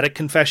Second Helvetic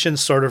Confession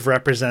sort of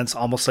represents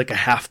almost like a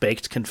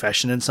half-baked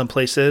confession in some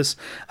places.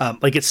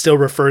 Like it still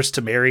refers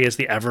to Mary as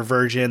the ever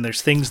virgin.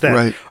 There's things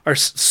that are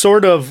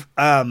sort of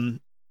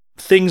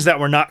things that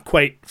were not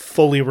quite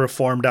fully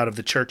reformed out of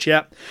the church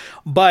yet.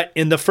 But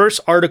in the first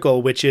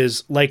article, which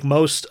is, like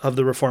most of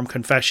the Reformed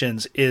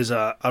confessions, is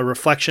a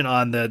reflection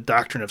on the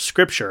doctrine of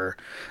Scripture,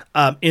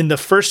 in the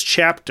first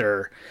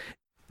chapter,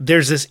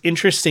 there's this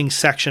interesting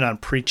section on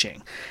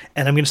preaching.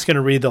 And I'm just going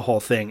to read the whole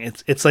thing.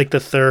 It's like the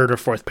third or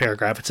fourth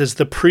paragraph. It says,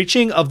 "The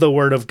preaching of the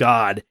word of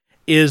God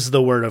is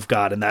the word of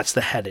God," and that's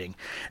the heading.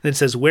 And it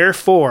says,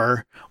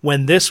 "Wherefore,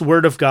 when this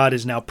word of God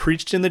is now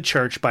preached in the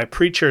church by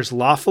preachers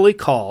lawfully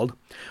called,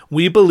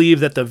 we believe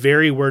that the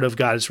very word of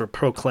God is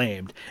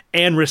proclaimed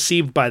and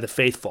received by the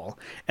faithful,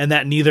 and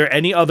that neither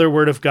any other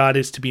word of God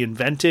is to be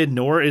invented,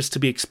 nor is to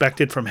be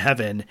expected from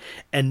heaven.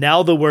 And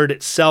now the word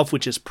itself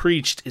which is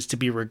preached is to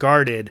be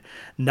regarded,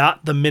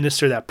 not the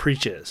minister that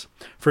preaches.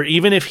 For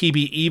even if he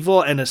be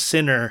evil and a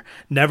sinner,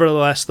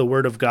 nevertheless the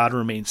word of God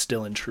remains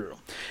still and true."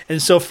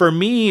 And so for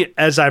me,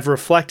 as I've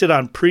reflected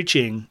on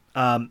preaching,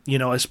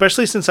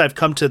 especially since I've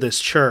come to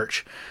this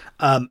church,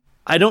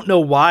 I don't know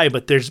why,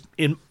 but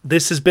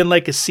this has been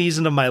like a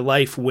season of my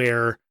life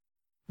where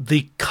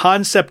the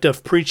concept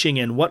of preaching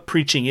and what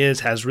preaching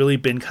is has really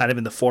been kind of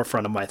in the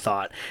forefront of my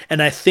thought.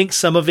 And I think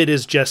some of it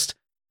is just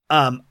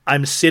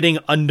I'm sitting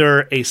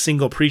under a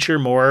single preacher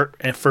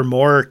for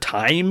more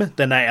time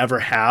than I ever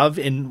have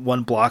in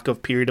one block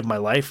of period of my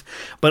life.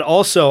 But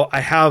also I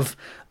have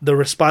the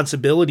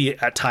responsibility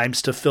at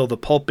times to fill the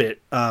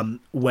pulpit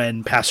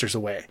when pastor's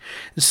away.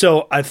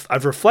 So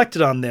I've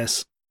reflected on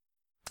this.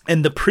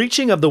 And the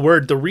preaching of the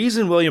word, the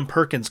reason William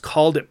Perkins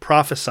called it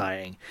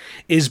prophesying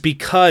is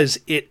because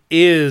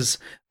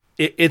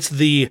it's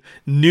the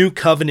new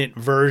covenant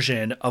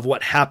version of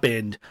what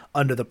happened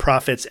under the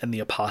prophets and the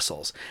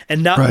apostles.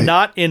 And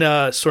not in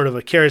a sort of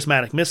a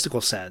charismatic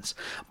mystical sense,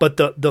 but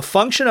the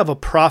function of a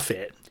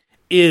prophet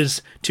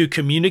is to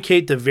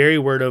communicate the very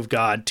word of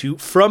God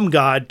from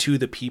God to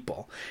the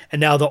people. And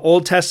now the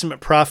Old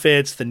Testament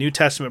prophets, the New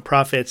Testament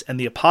prophets, and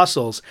the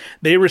apostles,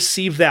 they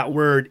received that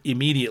word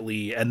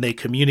immediately and they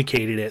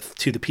communicated it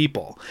to the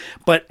people.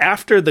 But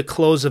after the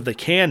close of the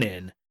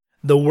canon,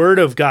 the word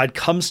of God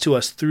comes to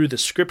us through the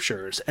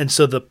scriptures. And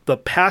so the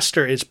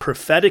pastor is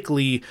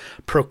prophetically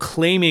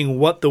proclaiming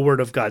what the word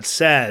of God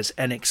says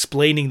and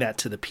explaining that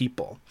to the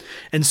people.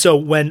 And so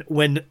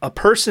when a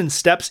person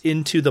steps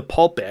into the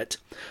pulpit,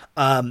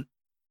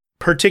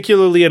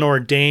 particularly an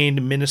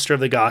ordained minister of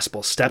the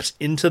gospel steps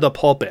into the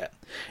pulpit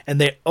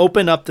and they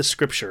open up the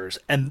scriptures,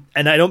 and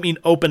I don't mean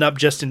open up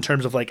just in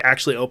terms of like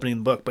actually opening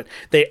the book, but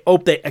they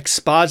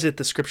exposit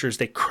the scriptures,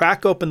 they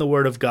crack open the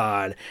word of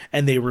God,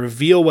 and they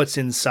reveal what's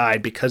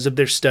inside because of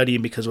their study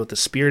and because what the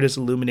Spirit has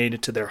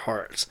illuminated to their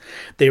hearts.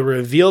 They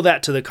reveal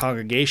that to the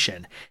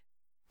congregation.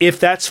 If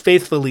that's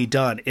faithfully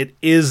done, it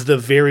is the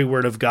very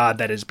word of God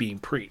that is being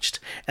preached.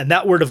 And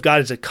that word of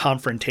God is a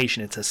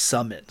confrontation, it's a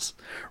summons,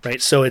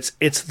 right? So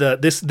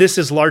this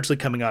is largely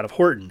coming out of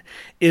Horton,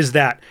 is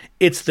that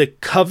it's the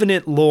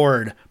covenant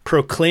Lord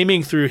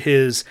proclaiming through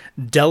his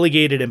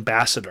delegated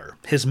ambassador,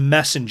 his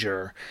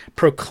messenger,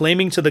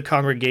 proclaiming to the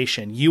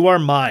congregation, you are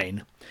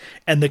mine.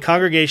 And the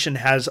congregation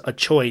has a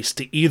choice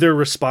to either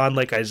respond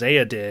like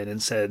Isaiah did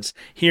and says,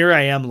 here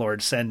I am,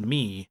 Lord, send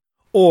me,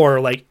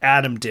 or like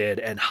Adam did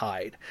and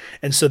hide.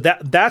 And so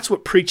that's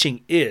what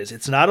preaching is.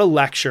 It's not a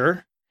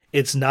lecture.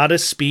 It's not a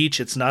speech.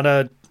 It's not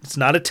a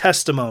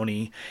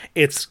testimony.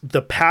 It's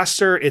the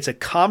pastor. It's a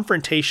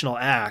confrontational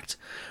act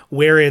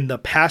wherein the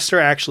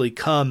pastor actually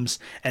comes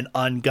and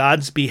on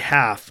God's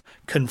behalf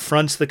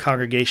confronts the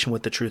congregation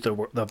with the truth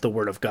of the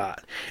word of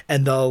God.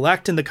 And the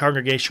elect in the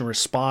congregation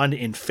respond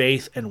in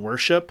faith and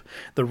worship.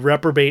 The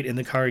reprobate in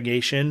the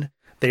congregation,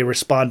 they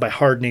respond by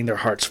hardening their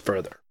hearts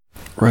further.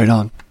 Right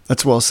on.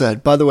 That's well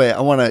said. By the way,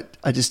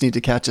 I just need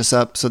to catch us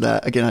up so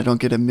that, again, I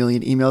don't get a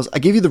million emails. I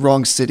gave you the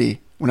wrong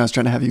city when I was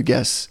trying to have you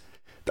guess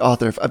the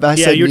author.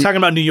 You were talking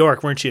about New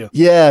York, weren't you?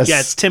 Yes. Yeah,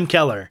 it's Tim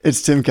Keller.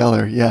 It's Tim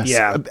Keller, yes.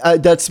 Yeah.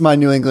 That's my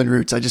New England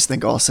roots. I just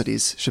think all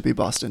cities should be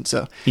Boston.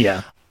 So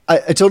yeah.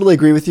 I totally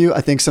agree with you.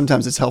 I think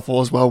sometimes it's helpful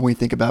as well when we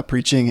think about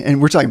preaching,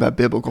 and we're talking about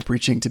biblical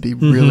preaching to be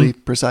really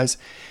precise,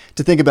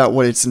 to think about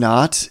what it's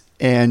not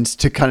and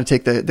to kind of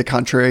take the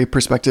contrary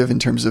perspective in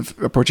terms of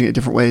approaching it a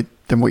different way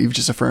than what you've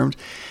just affirmed.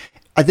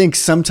 I think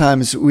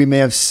sometimes we may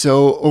have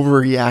so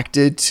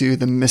overreacted to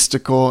the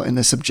mystical and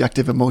the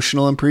subjective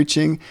emotional in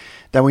preaching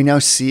that we now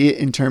see it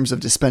in terms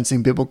of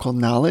dispensing biblical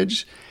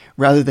knowledge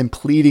rather than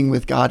pleading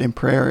with God in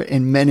prayer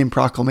and men in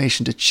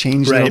proclamation to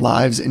change their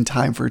lives in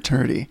time for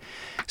eternity.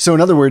 So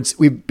in other words,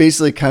 we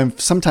basically kind of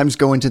sometimes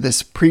go into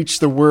this preach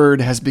the word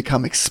has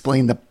become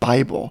explain the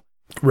Bible.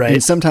 Right.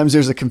 And sometimes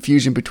there's a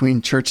confusion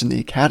between church and the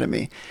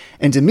academy.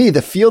 And to me,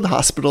 the field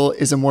hospital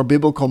is a more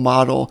biblical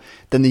model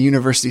than the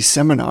university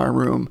seminar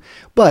room,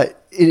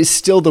 but it is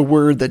still the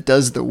word that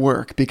does the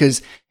work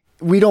because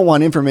we don't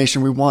want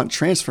information, we want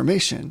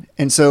transformation.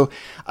 And so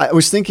I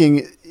was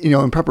thinking,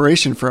 in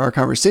preparation for our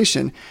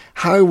conversation,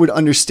 how I would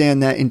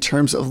understand that in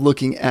terms of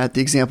looking at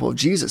the example of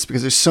Jesus,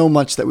 because there's so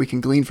much that we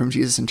can glean from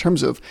Jesus in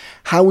terms of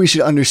how we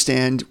should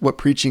understand what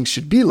preaching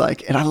should be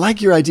like. And I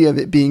like your idea of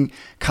it being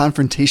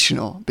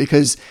confrontational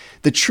because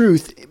the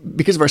truth,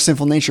 because of our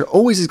sinful nature,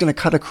 always is going to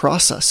cut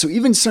across us. So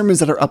even sermons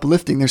that are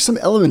uplifting, there's some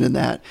element in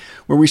that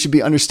where we should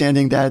be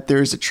understanding that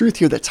there's a truth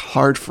here that's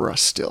hard for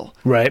us still.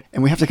 Right.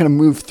 And we have to kind of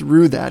move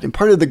through that. And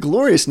part of the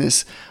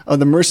gloriousness of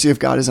the mercy of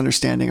God is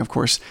understanding, of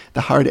course,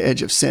 the hard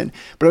edge of sin.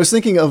 But I was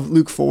thinking of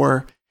Luke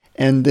 4,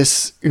 and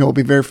this, will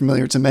be very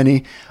familiar to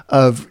many,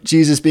 of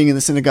Jesus being in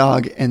the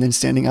synagogue and then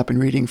standing up and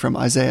reading from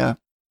Isaiah.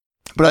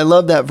 But I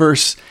love that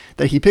verse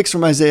that he picks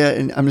from Isaiah,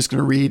 and I'm just going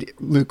to read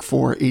Luke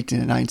 4, 18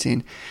 and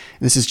 19.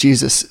 This is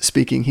Jesus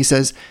speaking. He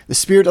says, "The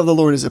Spirit of the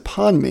Lord is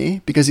upon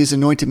me because he has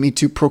anointed me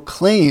to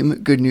proclaim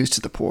good news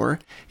to the poor.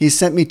 He has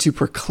sent me to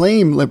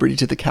proclaim liberty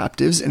to the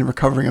captives and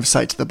recovering of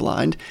sight to the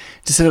blind,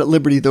 to set at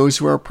liberty those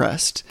who are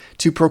oppressed,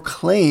 to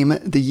proclaim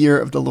the year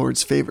of the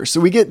Lord's favor."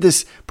 So we get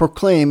this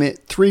proclaim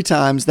it 3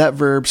 times, that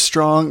verb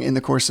strong in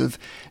the course of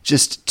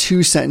just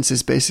 2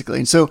 sentences, basically.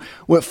 And so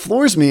what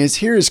floors me is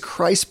here is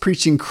Christ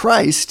preaching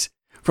Christ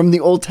from the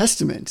Old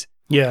Testament.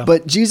 Yeah.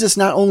 But Jesus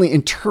not only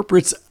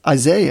interprets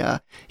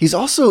Isaiah, he's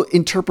also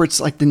interprets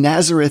like the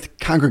Nazareth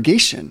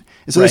congregation.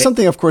 And so there's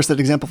something, of course, that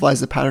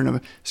exemplifies the pattern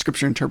of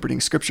Scripture interpreting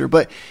Scripture.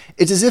 But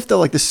it's as if, though,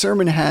 like the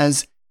sermon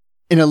has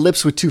an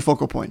ellipse with 2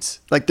 focal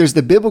points. Like there's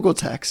the biblical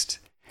text,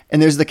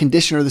 and there's the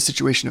condition or the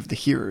situation of the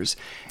hearers.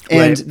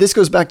 And this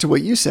goes back to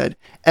what you said.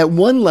 At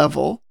one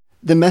level,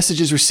 the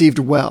message is received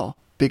well,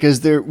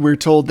 because we're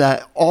told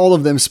that all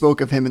of them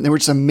spoke of him and they were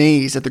just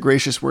amazed at the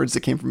gracious words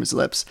that came from his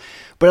lips.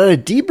 But at a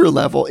deeper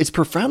level, it's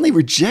profoundly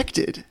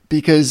rejected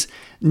because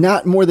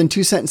not more than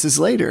 2 sentences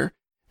later,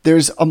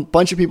 there's a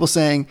bunch of people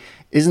saying,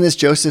 "Isn't this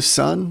Joseph's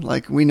son?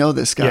 Like, we know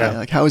this guy. Yeah.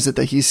 Like, how is it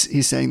that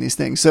he's saying these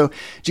things?" So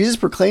Jesus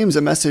proclaims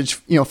a message,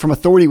 from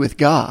authority with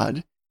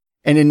God.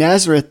 And in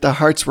Nazareth, the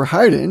hearts were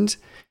hardened.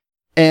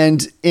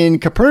 And in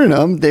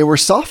Capernaum, they were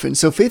softened.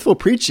 So faithful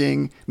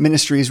preaching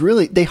ministries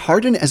really, they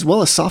harden as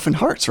well as soften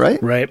hearts,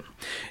 right? Right.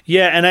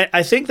 Yeah, and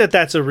I think that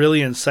that's a really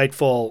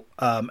insightful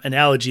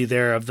analogy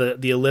there of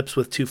the ellipse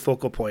with two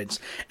focal points.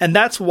 And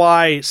that's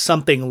why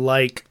something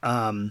like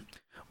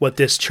what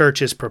this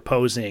church is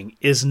proposing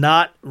is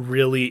not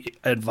really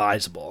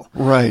advisable.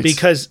 Right.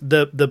 Because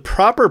the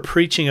proper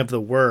preaching of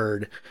the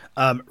word,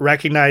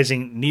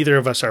 recognizing neither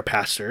of us are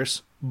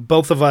pastors.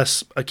 Both of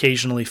us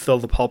occasionally fill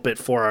the pulpit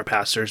for our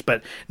pastors,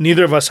 but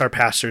neither of us are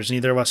pastors.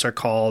 Neither of us are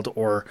called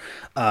or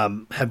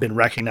have been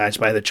recognized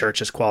by the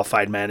church as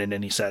qualified men in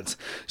any sense.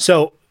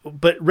 So,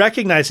 but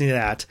recognizing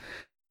that,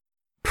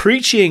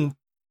 preaching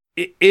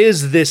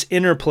is this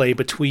interplay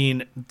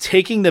between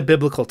taking the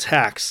biblical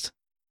text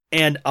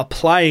and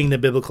applying the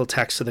biblical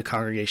text to the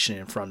congregation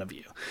in front of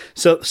you.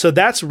 So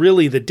that's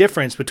really the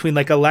difference between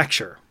like a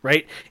lecture,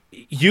 right?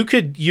 You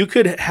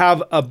could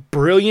have a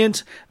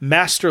brilliant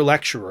master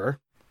lecturer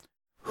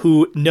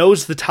who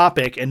knows the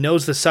topic and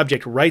knows the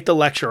subject, write the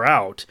lecture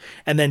out,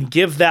 and then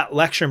give that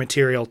lecture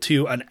material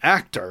to an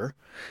actor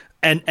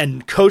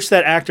and coach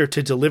that actor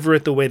to deliver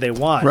it the way they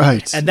want.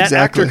 Right. And that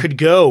exactly. actor could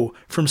go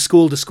from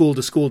school to school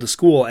to school to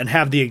school and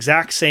have the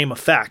exact same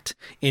effect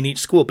in each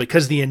school,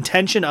 because the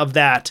intention of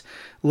that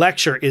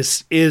lecture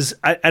is,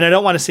 and I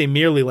don't want to say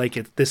merely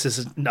like this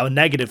is a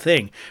negative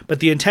thing, but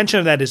the intention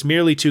of that is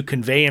merely to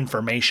convey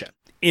information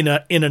in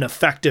an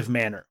effective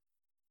manner.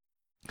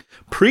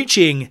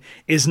 Preaching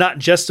is not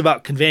just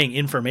about conveying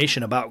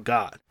information about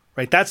God,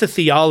 right? That's a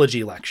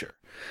theology lecture.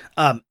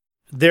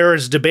 There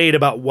is debate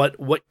about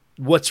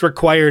what's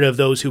required of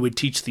those who would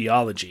teach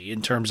theology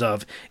in terms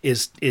of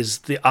is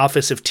the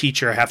office of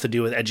teacher have to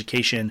do with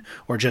education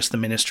or just the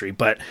ministry.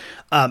 But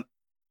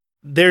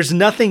there's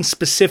nothing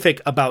specific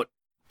about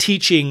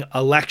teaching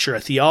a lecture, a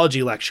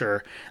theology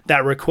lecture,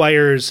 that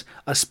requires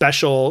a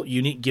special,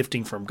 unique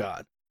gifting from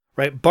God,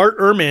 right? Bart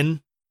Ehrman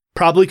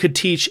probably could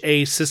teach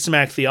a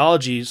systematic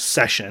theology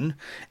session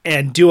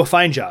and do a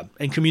fine job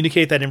and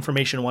communicate that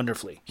information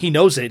wonderfully. He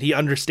knows it. He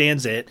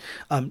understands it.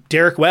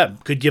 Derek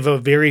Webb could give a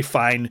very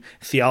fine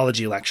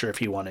theology lecture if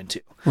he wanted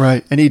to.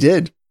 Right. And he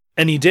did.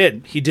 And he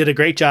did. He did a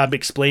great job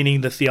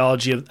explaining the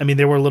theology of, I mean,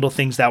 there were little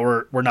things that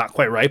were not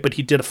quite right, but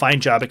he did a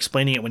fine job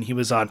explaining it when he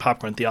was on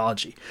Popcorn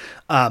Theology.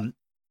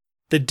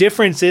 The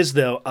difference is,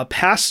 though, a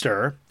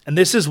pastor, and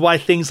this is why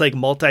things like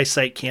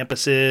multi-site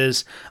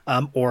campuses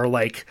or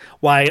like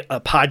why a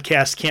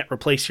podcast can't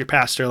replace your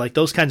pastor, like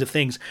those kinds of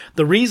things.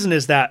 The reason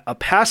is that a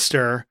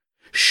pastor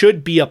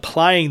should be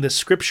applying the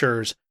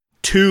scriptures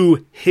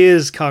to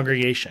his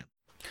congregation,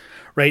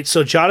 right?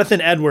 So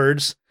Jonathan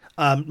Edwards,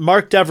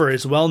 Mark Dever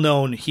is well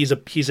known. He's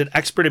an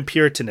expert in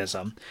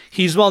Puritanism.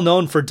 He's well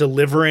known for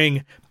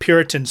delivering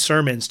Puritan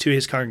sermons to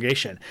his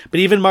congregation. But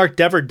even Mark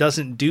Dever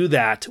doesn't do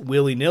that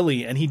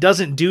willy-nilly, and he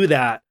doesn't do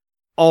that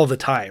all the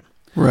time.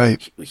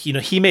 Right.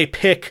 He may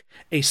pick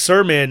a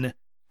sermon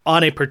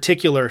on a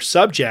particular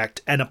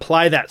subject and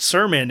apply that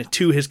sermon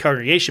to his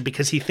congregation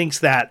because he thinks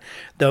that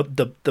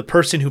the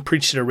person who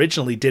preached it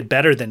originally did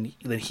better than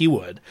he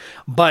would.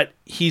 But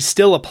he's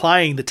still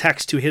applying the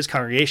text to his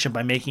congregation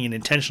by making an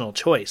intentional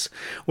choice.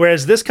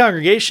 Whereas this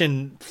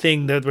congregation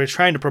thing that we're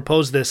trying to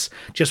propose, this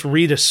just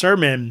read a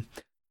sermon,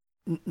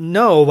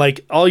 no,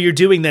 like all you're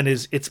doing then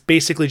is it's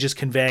basically just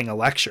conveying a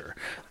lecture.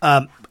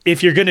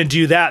 If you're going to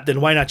do that,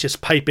 then why not just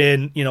pipe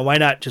in, why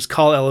not just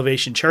call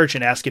Elevation Church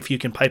and ask if you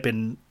can pipe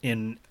in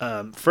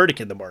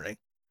Furtick in the morning,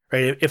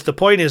 right? If the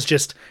point is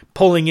just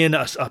pulling in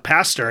a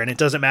pastor and it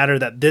doesn't matter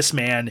that this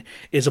man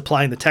is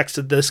applying the text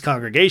to this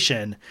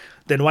congregation,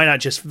 then why not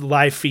just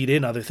live feed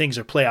in other things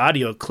or play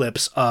audio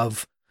clips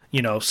of,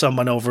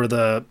 someone over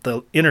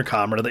the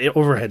intercom or the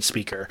overhead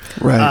speaker.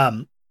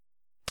 Right.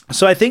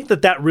 So I think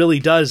that really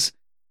does,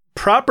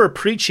 proper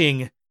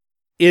preaching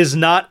is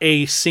not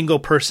a single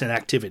person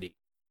activity.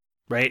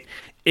 Right.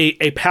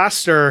 A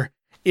pastor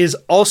is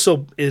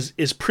also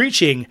is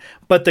preaching,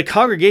 but the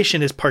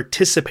congregation is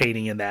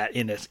participating in that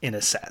in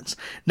a sense.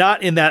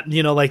 Not in that,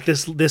 like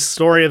this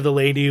story of the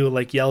lady who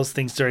like yells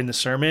things during the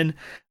sermon.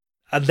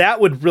 That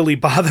would really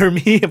bother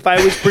me if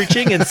I was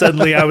preaching and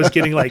suddenly I was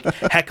getting like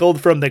heckled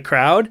from the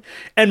crowd.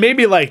 And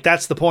maybe like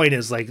that's the point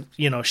is like,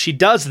 she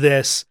does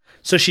this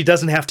so she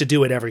doesn't have to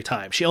do it every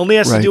time. She only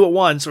has to do it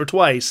once or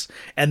twice,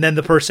 and then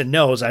the person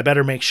knows, I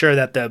better make sure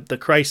that the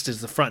Christ is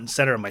the front and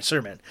center of my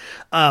sermon.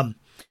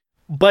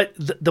 But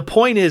the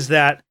point is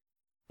that,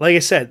 like I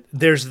said,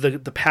 there's the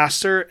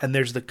pastor and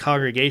there's the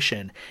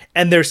congregation,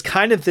 and there's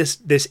kind of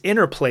this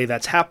interplay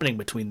that's happening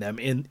between them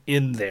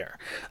in there.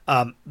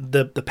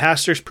 The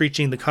pastor's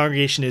preaching, the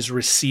congregation is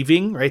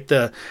receiving, right?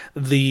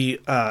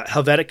 The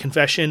Helvetic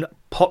Confession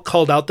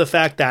called out the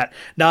fact that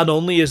not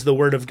only is the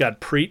word of God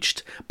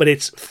preached, but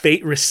it's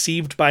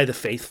received by the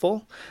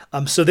faithful.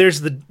 So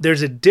there's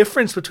a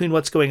difference between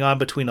what's going on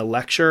between a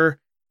lecture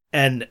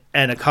and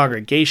a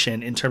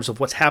congregation in terms of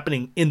what's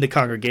happening in the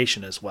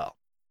congregation as well.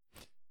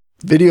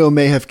 Video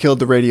may have killed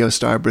the radio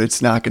star, but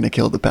it's not going to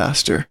kill the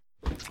pastor.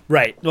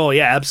 Right. Oh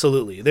yeah,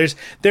 absolutely. There's,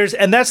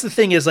 and that's the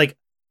thing is like,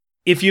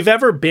 if you've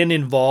ever been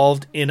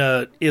involved in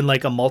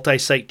like a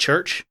multi-site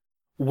church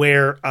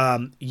where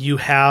you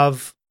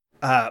have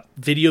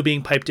video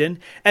being piped in,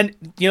 and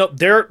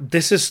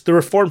this is the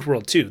Reformed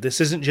world too. This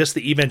isn't just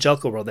the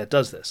evangelical world that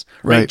does this,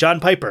 right? John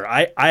Piper.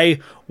 I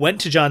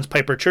went to John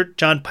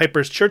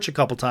Piper's church a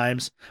couple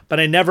times, but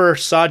I never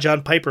saw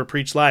John Piper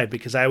preach live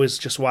because I was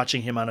just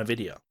watching him on a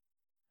video.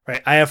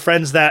 Right. I have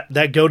friends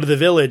that go to the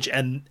Village,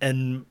 and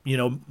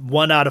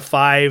 1 out of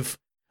 5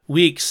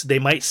 weeks they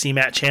might see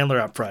Matt Chandler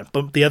up front,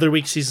 but the other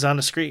weeks he's on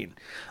a screen.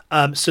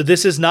 So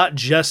this is not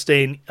just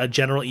a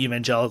general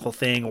evangelical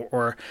thing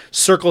or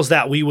circles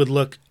that we would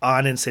look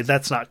on and say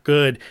that's not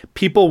good.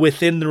 People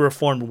within the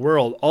Reformed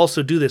world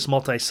also do this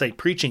multi-site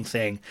preaching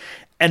thing,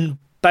 and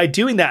by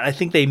doing that, I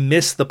think they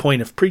miss the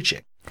point of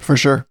preaching. For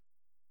sure.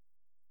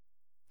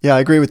 Yeah, I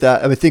agree with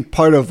that. I think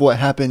part of what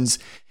happens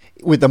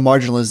with the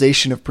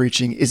marginalization of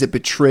preaching is it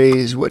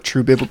betrays what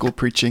true biblical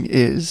preaching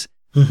is.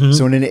 Mm-hmm.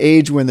 So in an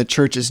age when the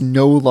church is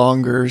no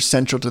longer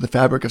central to the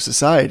fabric of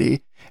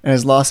society and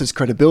has lost its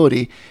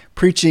credibility,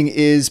 preaching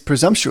is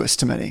presumptuous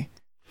to many.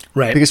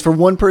 Right. Because for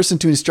one person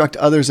to instruct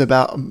others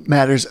about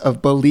matters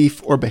of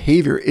belief or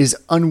behavior is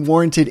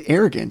unwarranted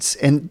arrogance.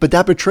 But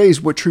that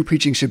betrays what true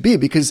preaching should be,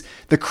 because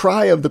the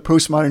cry of the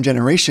postmodern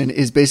generation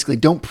is basically,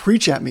 don't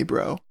preach at me,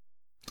 bro.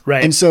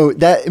 Right. And so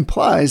that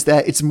implies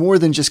that it's more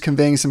than just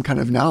conveying some kind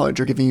of knowledge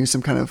or giving you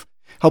some kind of,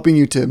 helping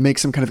you to make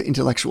some kind of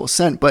intellectual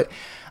assent. But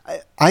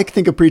I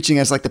think of preaching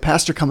as like the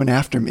pastor coming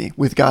after me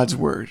with God's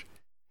word.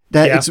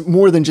 That it's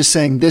more than just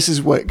saying, this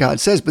is what God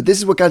says, but this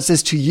is what God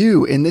says to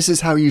you, and this is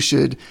how you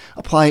should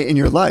apply it in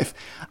your life.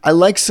 I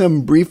like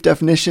some brief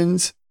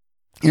definitions.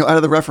 Out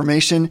of the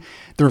Reformation,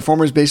 the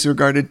Reformers basically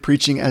regarded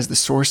preaching as the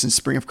source and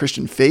spring of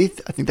Christian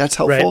faith. I think that's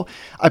helpful. Right.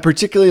 I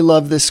particularly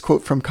love this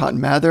quote from Cotton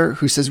Mather,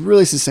 who says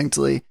really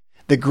succinctly,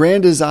 the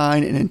grand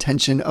design and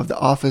intention of the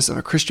office of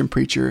a Christian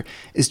preacher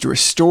is to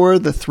restore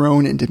the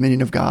throne and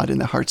dominion of God in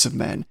the hearts of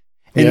men.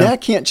 And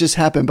that can't just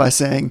happen by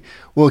saying,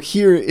 well,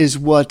 here is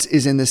what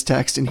is in this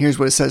text, and here's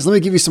what it says. Let me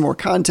give you some more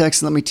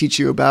context, and let me teach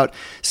you about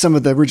some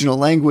of the original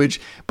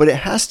language. But it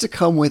has to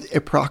come with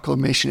a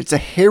proclamation. It's a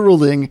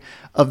heralding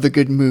of the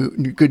good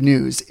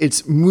news.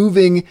 It's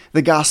moving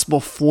the gospel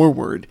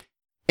forward.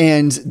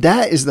 And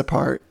that is the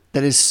part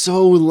that is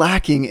so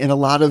lacking in a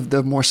lot of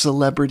the more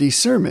celebrity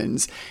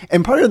sermons.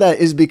 And part of that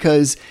is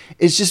because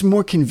it's just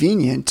more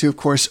convenient to, of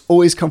course,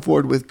 always come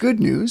forward with good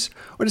news,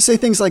 or to say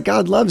things like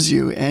God loves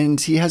you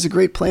and he has a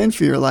great plan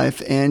for your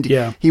life and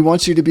he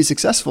wants you to be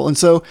successful. And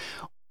so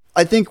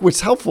I think what's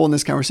helpful in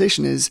this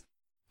conversation is,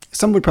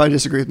 some would probably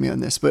disagree with me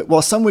on this, but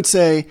while some would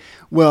say,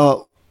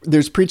 well,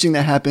 there's preaching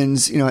that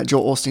happens, at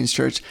Joel Osteen's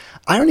church,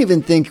 I don't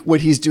even think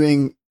what he's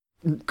doing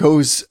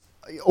goes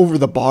over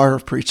the bar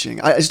of preaching.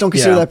 I just don't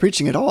consider that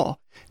preaching at all.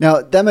 Now,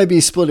 that might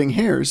be splitting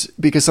hairs,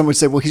 because some would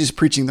say, well, he's just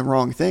preaching the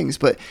wrong things.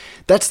 But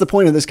that's the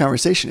point of this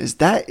conversation, is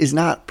that is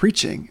not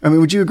preaching. I mean,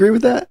 would you agree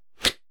with that?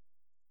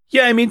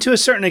 Yeah, I mean, to a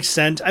certain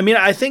extent. I mean,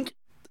 I think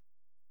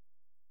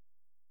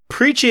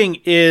preaching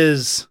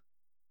is,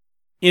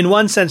 in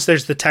one sense,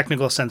 there's the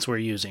technical sense we're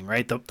using,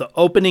 right? The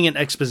opening and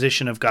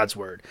exposition of God's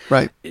word.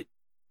 Right.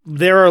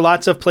 There are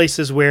lots of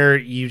places where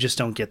you just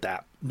don't get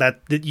that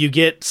you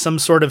get some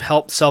sort of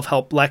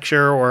self-help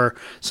lecture or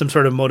some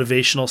sort of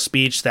motivational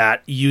speech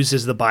that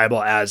uses the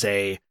Bible as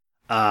a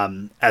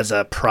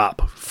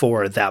prop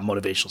for that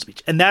motivational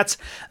speech. And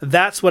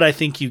that's what I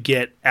think you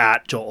get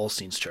at Joel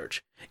Osteen's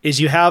church,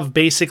 is you have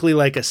basically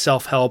like a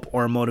self-help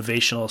or a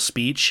motivational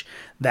speech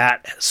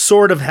that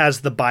sort of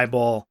has the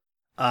Bible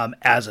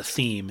as a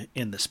theme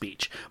in the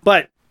speech.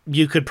 But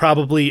Joel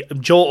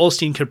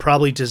Osteen could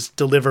probably just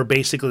deliver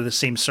basically the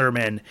same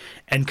sermon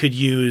and could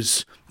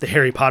use the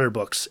Harry Potter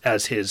books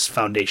as his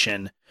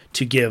foundation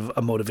to give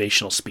a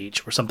motivational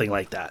speech or something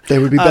like that. They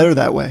would be better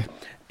that way.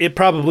 It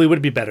probably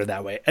would be better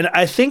that way. And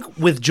I think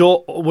with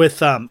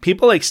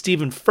people like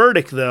Stephen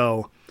Furtick,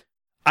 though,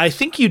 I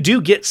think you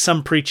do get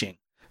some preaching.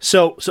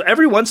 So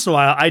every once in a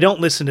while, I don't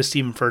listen to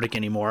Stephen Furtick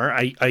anymore.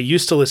 I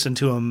used to listen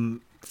to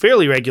him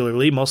fairly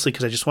regularly, mostly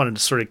because I just wanted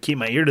to sort of keep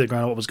my ear to the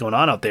ground on what was going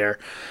on out there.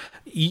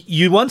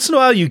 You once in a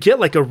while, you get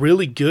like a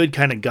really good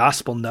kind of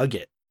gospel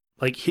nugget.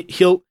 Like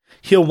he'll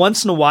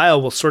once in a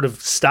while will sort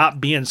of stop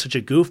being such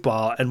a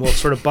goofball and will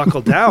sort of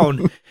buckle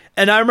down.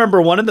 And I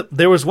remember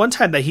there was one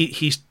time that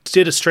he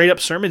did a straight up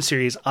sermon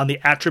series on the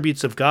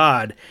attributes of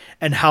God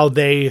and how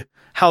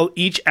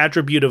each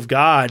attribute of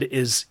God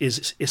is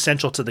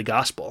essential to the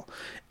gospel.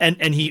 And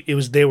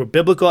they were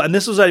biblical. And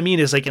this is what I mean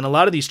is, like, in a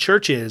lot of these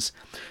churches,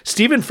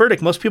 Stephen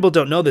Furtick, most people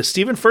don't know this,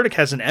 Stephen Furtick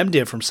has an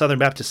MDiv from Southern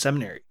Baptist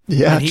Seminary.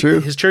 Yeah,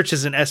 true. His church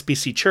is an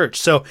SBC church.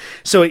 So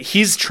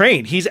he's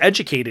trained, he's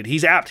educated,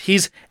 he's apt,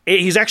 he's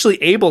actually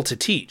able to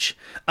teach,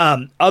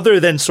 other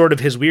than sort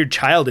of his weird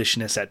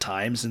childishness at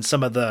times and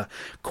some of the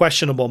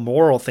questionable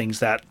moral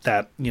things that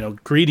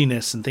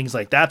greediness and things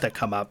like that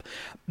come up.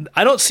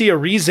 I don't see a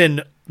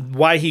reason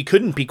why he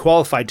couldn't be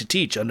qualified to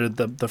teach under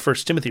the 1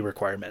 Timothy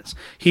requirements.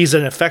 He's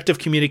an effective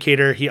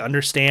communicator. He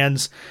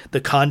understands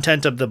the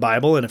content of the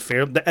Bible and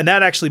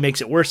that actually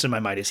makes it worse in my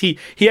mind. Is he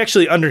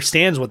actually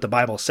understands what the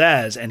Bible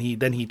says, and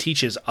he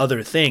teaches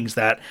other things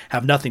that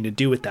have nothing to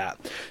do with that.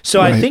 So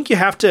Right. I think you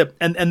have to,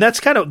 and that's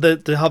kind of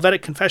the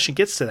Helvetic Confession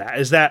gets to that,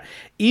 is that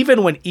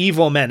even when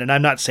evil men, and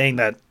I'm not saying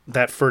that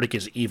Furtick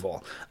is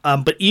evil,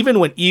 but even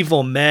when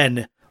evil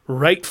men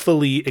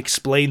rightfully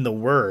explain the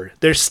word,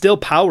 there's still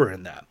power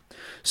in that.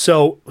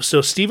 So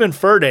Stephen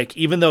Furtick,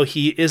 even though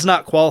he is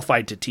not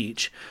qualified to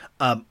teach,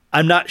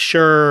 I'm not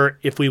sure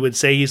if we would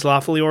say he's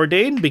lawfully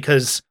ordained,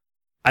 because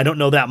I don't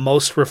know that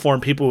most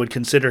Reformed people would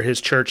consider his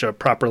church a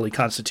properly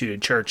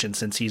constituted church, and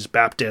since he's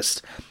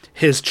Baptist,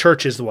 his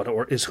church is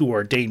who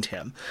ordained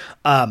him.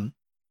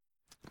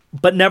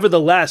 But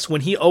nevertheless,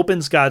 when he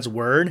opens God's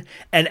word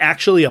and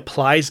actually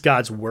applies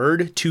God's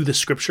word to the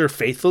scripture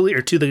faithfully,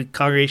 or to the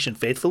congregation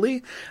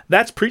faithfully,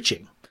 that's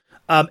preaching.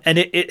 And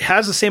it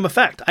has the same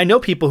effect. I know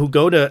people who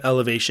go to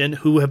Elevation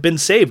who have been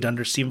saved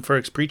under Stephen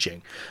Furtick's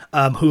preaching,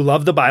 who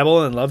love the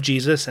Bible and love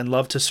Jesus and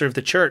love to serve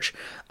the church.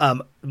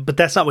 But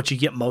that's not what you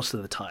get most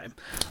of the time.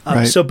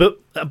 Right. So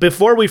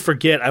before we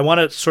forget, I want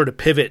to sort of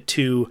pivot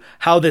to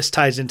how this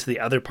ties into the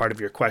other part of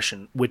your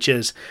question, which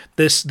is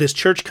this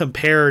church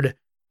compared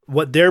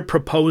what they're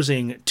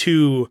proposing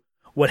to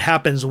what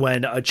happens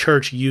when a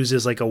church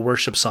uses like a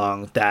worship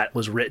song that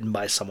was written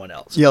by someone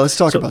else. Yeah, let's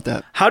talk about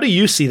that. How do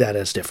you see that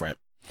as different?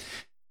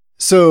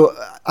 So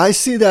I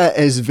see that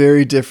as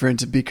very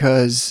different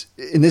because,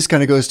 and this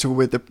kind of goes to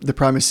with the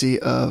primacy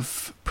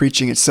of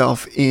preaching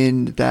itself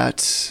in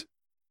the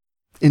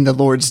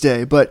Lord's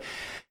Day. But,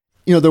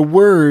 the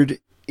word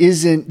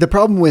isn't, the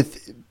problem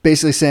with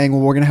basically saying,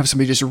 well, we're going to have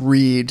somebody just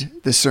read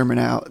the sermon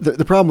out.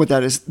 The problem with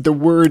that is the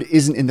word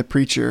isn't in the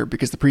preacher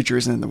because the preacher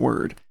isn't in the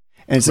word.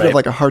 And instead of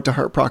like a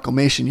heart-to-heart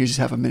proclamation, you just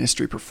have a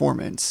ministry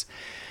performance.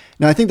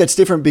 Now, I think that's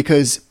different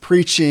because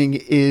preaching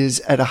is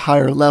at a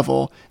higher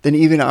level than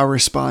even our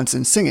response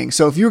in singing.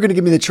 So if you were going to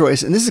give me the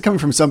choice, and this is coming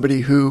from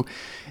somebody who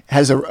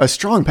has a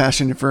strong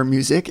passion for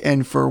music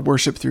and for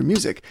worship through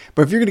music,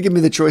 but if you're going to give me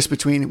the choice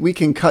between we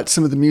can cut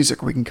some of the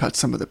music or we can cut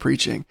some of the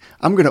preaching,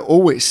 I'm going to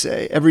always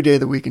say every day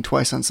of the week and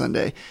twice on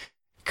Sunday,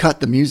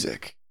 cut the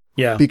music.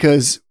 Yeah.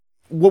 Because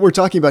what we're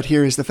talking about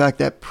here is the fact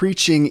that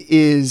preaching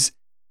is,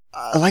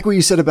 I like what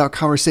you said about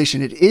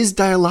conversation. It is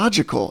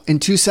dialogical in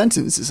two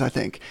sentences, I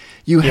think.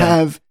 You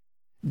have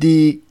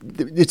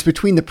it's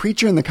between the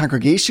preacher and the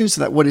congregation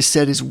so that what is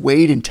said is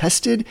weighed and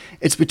tested.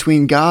 It's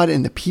between God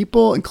and the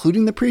people,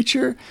 including the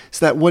preacher,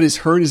 so that what is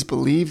heard is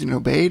believed and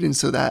obeyed, and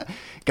so that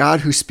God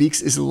who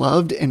speaks is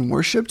loved and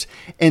worshiped.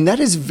 And that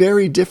is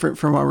very different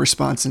from our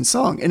response in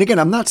song. And again,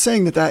 I'm not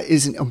saying that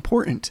isn't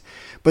important,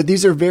 but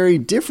these are very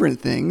different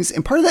things.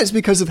 And part of that is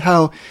because of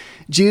how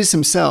Jesus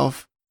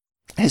himself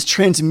has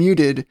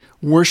transmuted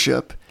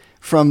worship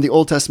from the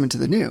Old Testament to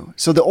the New.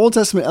 So the Old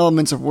Testament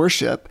elements of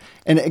worship,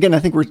 and again, I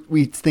think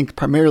we think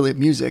primarily of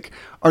music,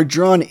 are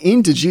drawn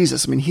into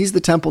Jesus. I mean, he's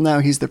the temple now,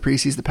 he's the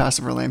priest, he's the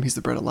Passover lamb, he's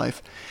the bread of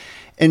life.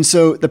 And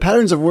so the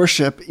patterns of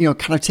worship,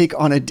 kind of take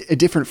on a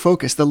different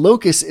focus. The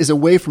locus is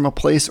away from a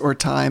place or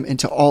time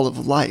into all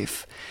of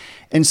life.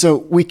 And so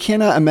we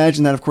cannot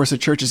imagine that, of course, a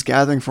church is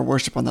gathering for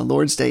worship on the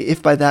Lord's Day,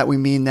 if by that we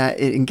mean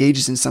that it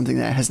engages in something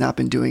that it has not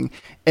been doing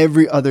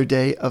every other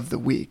day of the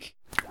week.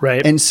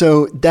 Right. And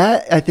so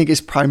that, I think,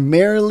 is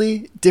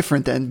primarily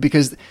different then,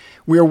 because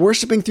we are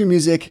worshiping through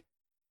music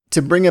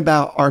to bring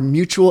about our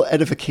mutual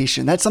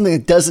edification. That's something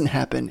that doesn't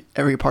happen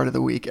every part of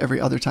the week, every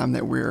other time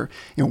that we're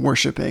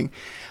worshiping.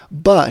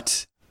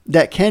 But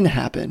that can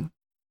happen.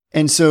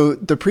 And so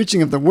the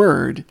preaching of the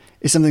word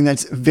is something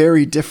that's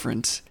very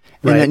different,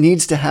 and that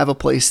needs to have a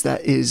place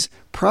that is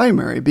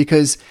primary,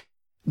 because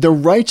the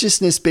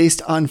righteousness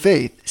based on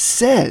faith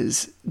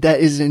says that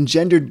is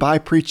engendered by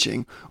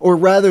preaching, or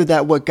rather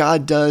that what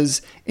God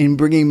does in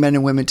bringing men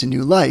and women to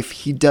new life,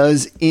 he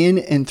does in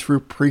and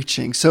through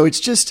preaching. So it's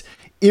just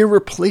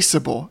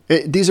irreplaceable.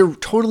 These are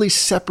totally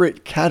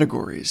separate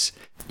categories.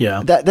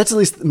 Yeah. That's at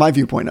least my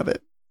viewpoint of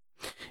it.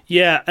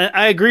 Yeah,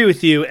 I agree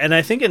with you. And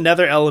I think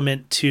another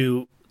element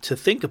to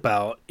think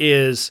about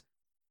is,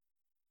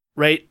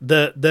 right,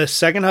 the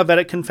Second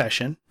Helvetic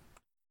Confession,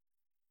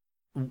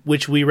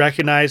 which we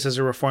recognize as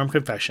a Reformed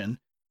confession.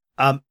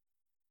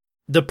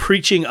 The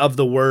preaching of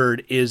the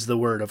word is the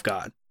word of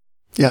God.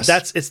 Yes.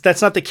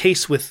 That's not the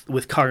case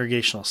with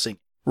congregational singing.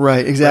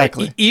 Right,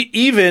 exactly. Right?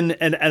 Even,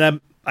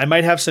 and I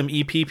might have some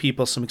EP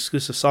people, some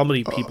exclusive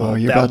psalmody people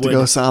you're that about to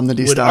go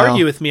psalmody would style.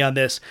 argue with me on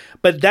this,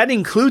 but that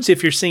includes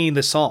if you're singing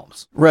the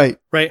Psalms. Right.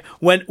 Right.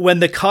 When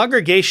the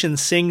congregation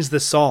sings the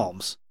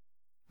Psalms,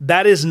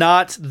 that is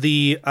not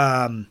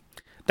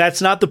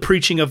that's not the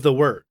preaching of the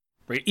word.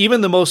 Right?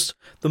 Even the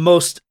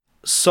most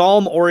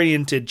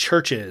psalm-oriented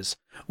churches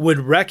would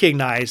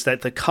recognize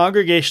that the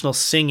congregational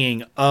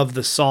singing of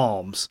the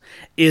Psalms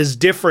is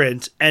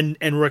different and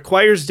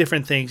requires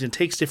different things and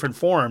takes different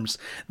forms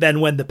than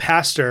when the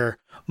pastor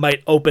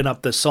might open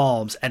up the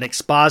Psalms and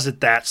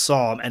exposit that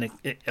psalm and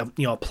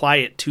apply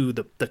it to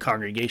the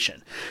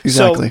congregation.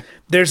 Exactly. So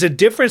there's a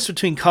difference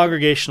between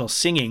congregational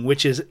singing,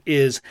 which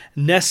is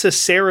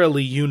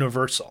necessarily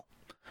universal.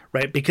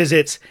 right? Because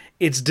it's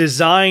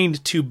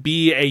designed to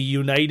be a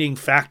uniting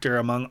factor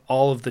among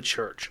all of the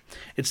church.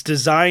 It's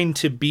designed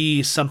to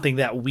be something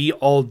that we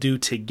all do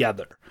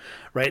together,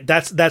 right?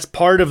 That's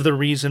part of the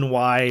reason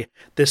why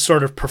this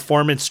sort of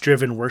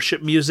performance-driven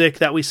worship music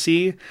that we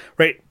see,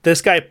 right?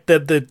 This guy,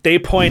 they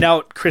point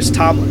out Chris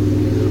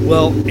Tomlin.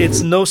 Well,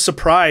 it's no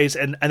surprise,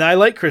 and I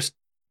like Chris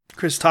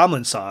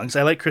Tomlin songs.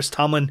 I like Chris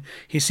Tomlin.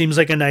 He seems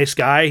like a nice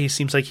guy. He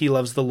seems like he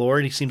loves the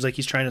Lord. He seems like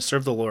he's trying to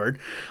serve the Lord.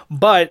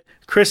 But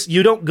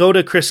you don't go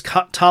to Chris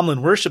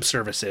Tomlin worship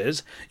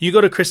services. You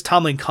go to Chris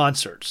Tomlin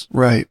concerts.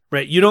 Right.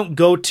 Right. You don't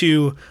go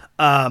to,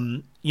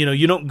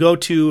 you don't go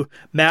to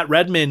Matt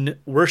Redman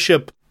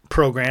worship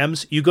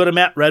programs. You go to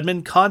Matt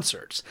Redman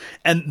concerts,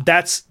 and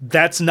that's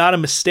not a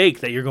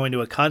mistake that you're going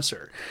to a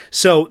concert.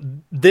 So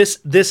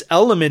this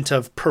element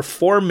of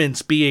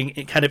performance being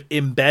kind of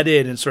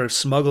embedded and sort of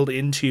smuggled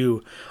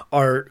into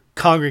our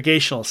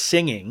congregational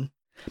singing,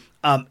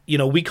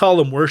 we call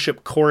them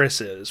worship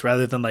choruses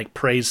rather than like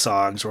praise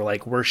songs or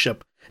like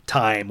worship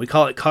time. We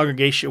call it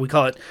congregation. We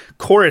call it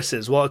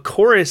choruses. Well, a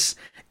chorus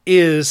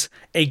is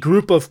a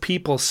group of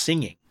people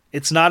singing.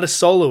 It's not a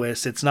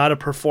soloist. It's not a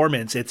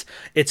performance.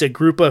 It's a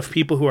group of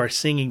people who are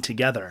singing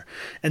together.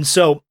 And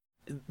so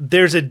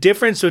there's a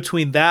difference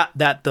between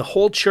that the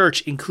whole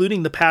church,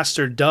 including the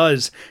pastor,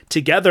 does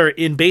together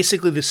in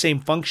basically the same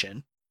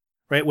function,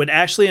 right? When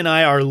Ashley and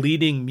I are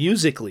leading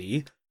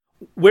musically,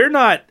 we're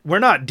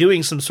not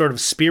doing some sort of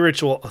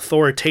spiritual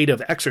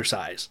authoritative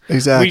exercise.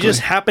 Exactly. We just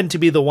happen to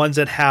be the ones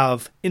that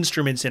have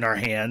instruments in our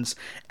hands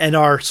and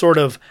are sort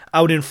of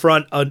out in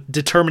front of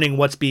determining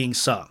what's being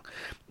sung.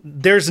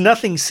 There's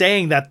nothing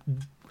saying that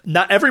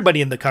not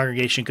everybody in the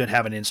congregation could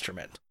have an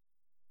instrument.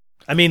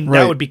 I mean, Right.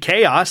 That would be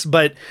chaos,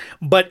 but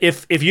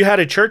if you had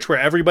a church where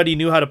everybody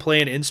knew how to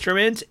play an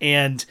instrument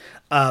and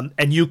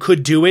you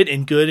could do it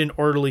in good and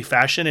orderly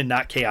fashion and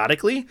not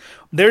chaotically,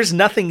 there's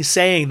nothing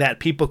saying that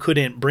people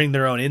couldn't bring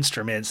their own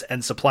instruments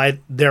and supply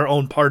their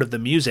own part of the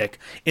music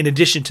in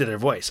addition to their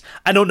voice.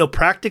 I don't know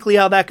practically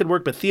how that could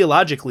work, but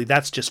theologically,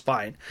 that's just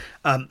fine.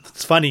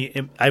 It's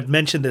funny. I've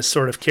mentioned this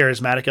sort of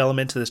charismatic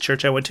element to this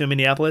church I went to in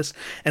Minneapolis,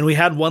 and we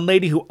had one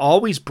lady who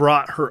always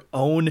brought her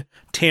own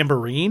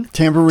tambourine.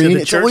 Tambourine?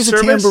 It's church always a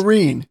service.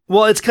 tambourine.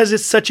 Well, it's because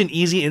it's such an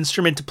easy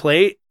instrument to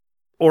play.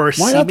 Or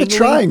Why not the seemingly.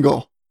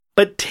 triangle?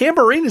 But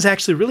tambourine is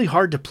actually really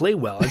hard to play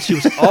well, and she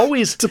was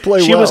always To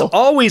play she was well.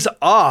 always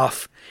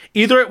off.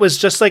 Either it was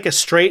just like a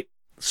straight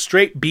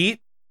beat,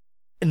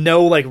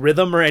 no like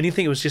rhythm or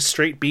anything. It was just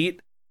straight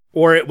beat,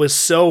 or it was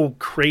so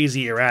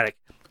crazy erratic.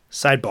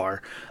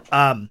 Sidebar.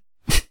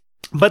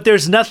 But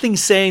there's nothing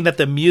saying that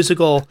the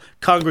musical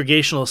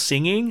congregational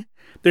singing.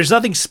 There's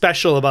nothing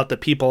special about the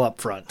people up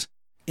front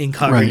in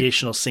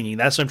congregational singing.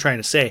 That's what I'm trying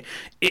to say.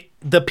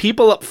 The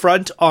people up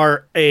front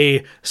are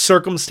a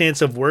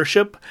circumstance of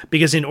worship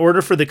because in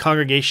order for the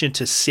congregation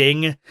to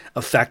sing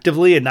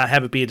effectively and not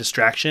have it be a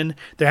distraction,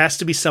 there has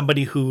to be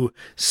somebody who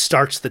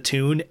starts the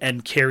tune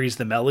and carries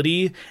the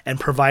melody and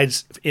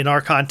provides, in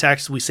our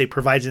context, we say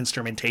provides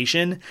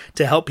instrumentation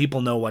to help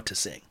people know what to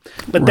sing.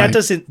 But that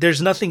Right.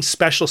 there's nothing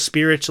special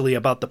spiritually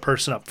about the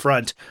person up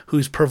front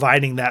who's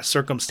providing that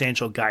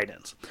circumstantial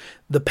guidance.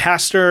 The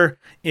pastor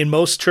in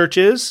most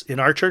churches, in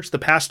our church, the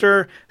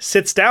pastor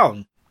sits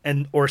down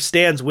or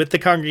stands with the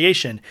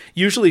congregation,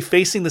 usually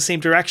facing the same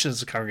direction as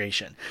the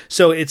congregation.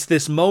 So it's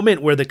this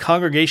moment where the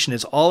congregation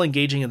is all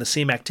engaging in the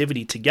same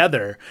activity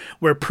together,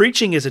 where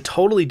preaching is a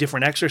totally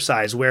different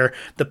exercise, where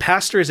the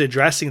pastor is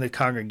addressing the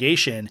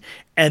congregation,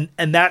 and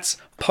that's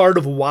part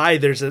of why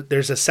there's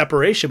a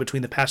separation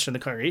between the pastor and the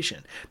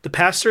congregation. The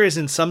pastor is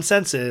in some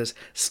senses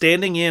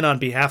standing in on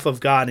behalf of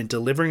God and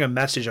delivering a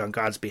message on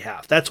God's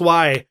behalf. That's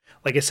why,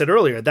 like I said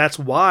earlier, that's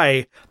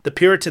why the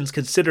Puritans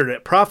considered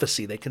it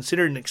prophecy. They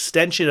considered an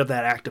extension of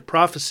that act of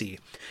prophecy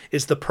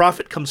is the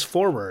prophet comes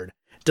forward,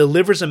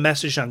 delivers a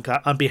message on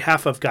God, on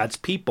behalf of God's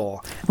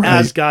people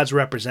as God's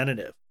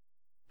representative.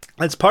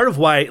 That's part of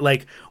why,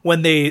 like,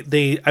 when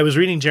I was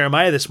reading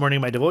Jeremiah this morning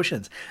in my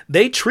devotions,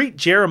 they treat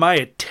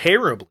Jeremiah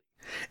terribly.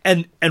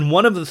 And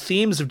one of the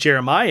themes of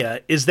Jeremiah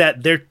is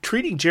that they're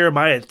treating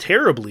Jeremiah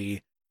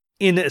terribly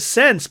in a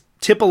sense,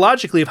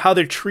 typologically, of how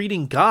they're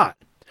treating God.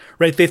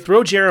 Right? They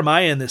throw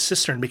Jeremiah in the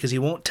cistern because he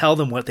won't tell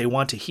them what they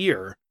want to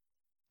hear.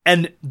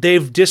 And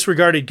they've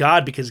disregarded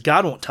God because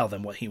God won't tell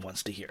them what he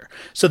wants to hear.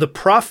 So the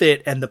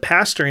prophet and the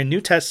pastor in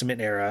New Testament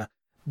era,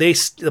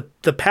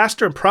 the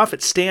pastor and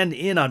prophet stand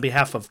in on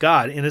behalf of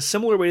God in a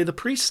similar way to the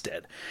priests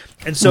did.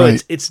 And so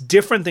it's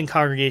different than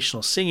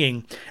congregational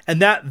singing.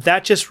 And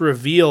that just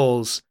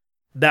reveals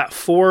that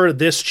for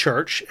this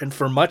church and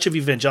for much of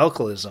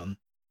evangelicalism,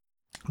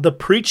 the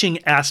preaching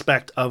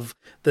aspect of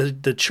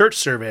the church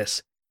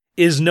service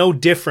is no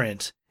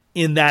different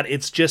in that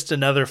it's just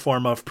another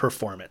form of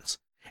performance.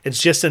 It's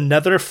just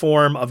another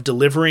form of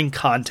delivering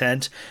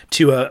content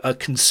to a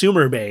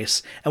consumer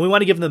base, and we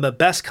want to give them the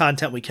best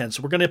content we can.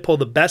 So we're going to pull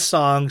the best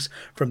songs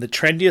from the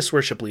trendiest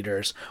worship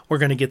leaders. We're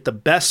going to get the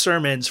best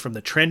sermons from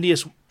the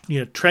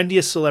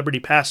trendiest celebrity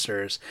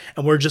pastors,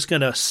 and we're just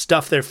going to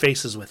stuff their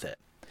faces with it.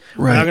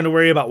 We're not going to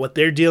worry about what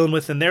they're dealing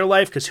with in their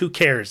life, because who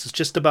cares? It's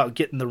just about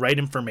getting the right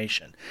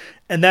information.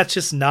 And that's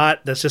just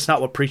not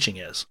what preaching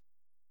is.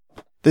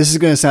 This is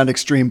going to sound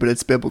extreme, but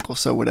it's biblical,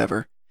 so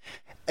whatever.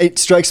 It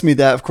strikes me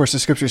that, of course, the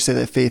scriptures say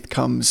that faith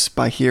comes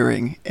by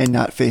hearing and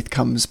not faith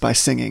comes by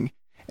singing.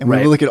 And when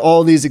we look at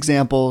all these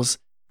examples,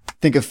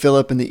 think of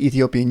Philip and the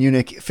Ethiopian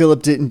eunuch.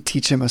 Philip didn't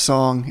teach him a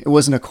song. It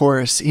wasn't a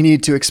chorus. He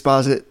needed to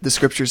exposit the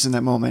scriptures in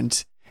that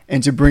moment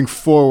and to bring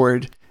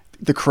forward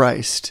the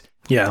Christ.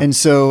 Yeah. And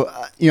so,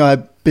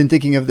 I've been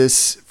thinking of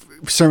this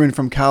sermon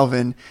from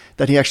Calvin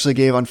that he actually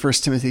gave on 1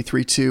 Timothy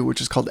 3:2,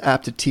 which is called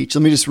Apt to Teach.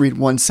 Let me just read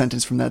one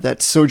sentence from that.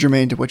 That's so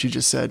germane to what you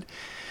just said.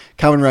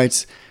 Calvin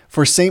writes,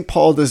 "For St.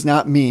 Paul does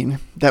not mean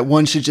that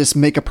one should just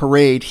make a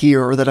parade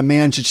here, or that a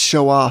man should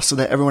show off so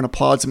that everyone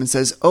applauds him and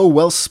says, 'Oh,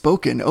 well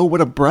spoken. Oh, what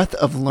a breadth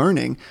of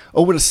learning.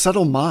 Oh, what a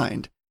subtle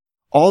mind.'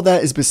 All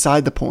that is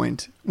beside the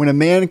point. When a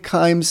man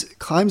climbs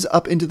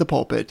up into the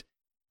pulpit,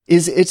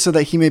 is it so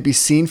that he may be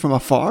seen from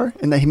afar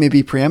and that he may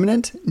be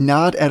preeminent?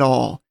 Not at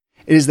all.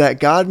 It is that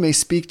God may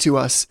speak to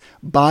us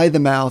by the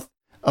mouth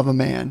of a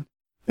man."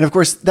 And of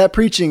course, that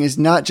preaching is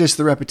not just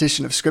the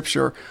repetition of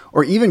scripture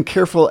or even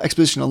careful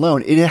exposition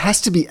alone. It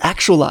has to be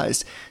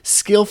actualized,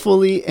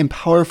 skillfully and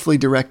powerfully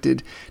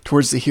directed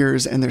towards the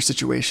hearers and their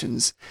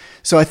situations.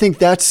 So I think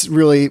that's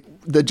really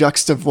the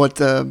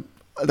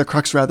the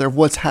crux rather of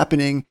what's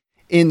happening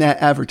in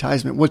that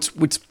advertisement,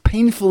 what's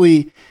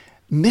painfully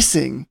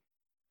missing.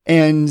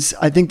 And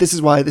I think this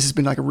is why this has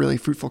been like a really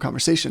fruitful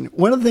conversation.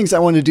 One of the things I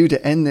want to do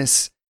to end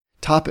this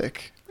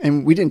topic,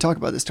 and we didn't talk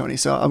about this, Tony,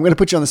 so I'm going to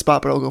put you on the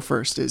spot, but I'll go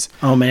first, is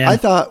I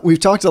thought we've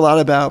talked a lot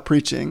about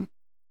preaching.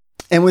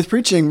 And with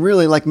preaching,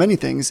 really, like many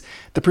things,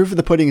 the proof of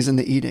the pudding is in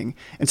the eating.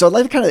 And so I'd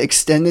like to kind of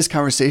extend this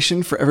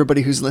conversation for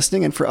everybody who's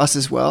listening and for us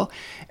as well,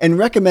 and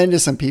recommend to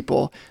some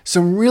people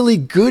some really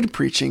good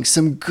preaching,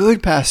 some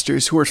good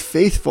pastors who are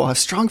faithful, have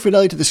strong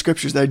fidelity to the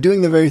scriptures, that are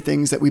doing the very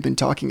things that we've been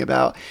talking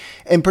about,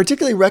 and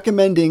particularly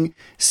recommending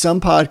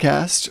some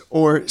podcast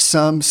or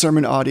some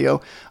sermon audio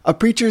of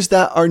preachers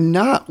that are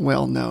not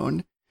well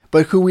known,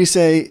 but who we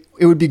say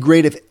it would be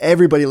great if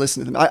everybody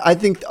listened to them. I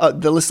think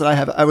the list that I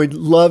have, I would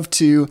love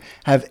to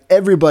have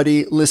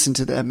everybody listen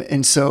to them.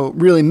 And so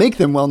really make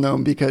them well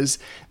known because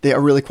they are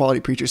really quality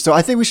preachers. So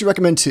I think we should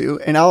recommend two,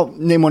 and I'll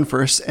name one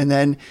first. And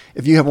then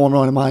if you have one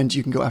more in mind,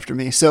 you can go after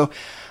me. So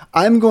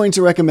I'm going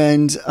to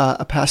recommend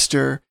a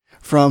pastor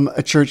from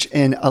a church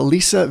in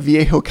Aliso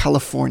Viejo,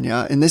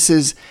 California. And this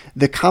is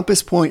the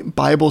Compass Point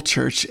Bible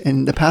Church.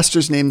 And the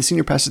pastor's name, the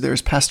senior pastor there,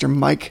 is Pastor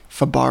Mike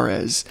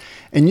Fabarez.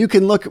 And you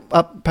can look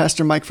up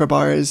Pastor Mike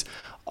Fabarez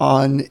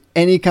on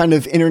any kind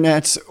of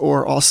internet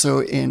or also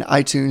in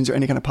iTunes or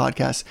any kind of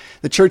podcast.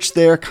 The church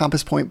there,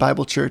 Compass Point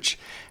Bible Church,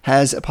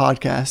 has a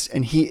podcast,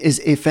 and he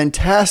is a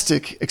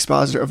fantastic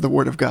expositor of the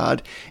Word of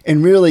God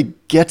and really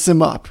gets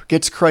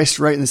Christ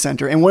right in the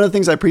center. And one of the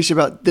things I appreciate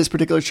about this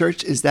particular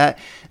church is that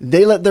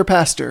they let their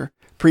pastor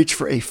preach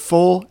for a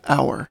full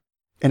hour.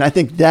 And I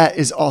think that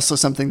is also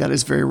something that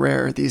is very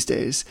rare these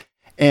days.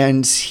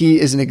 And he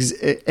is an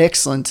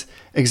excellent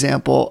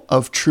example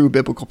of true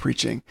biblical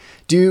preaching.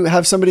 Do you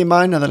have somebody in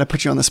mind now that I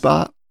put you on the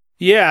spot?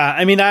 Yeah,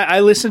 I mean,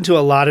 I listen to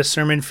a lot of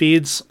sermon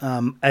feeds.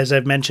 As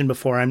I've mentioned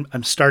before,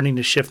 I'm starting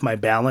to shift my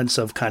balance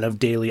of kind of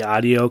daily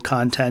audio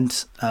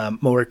content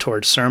more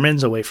towards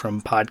sermons, away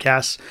from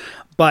podcasts.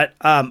 But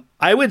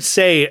I would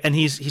say, and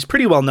he's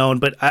pretty well known,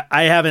 but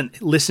I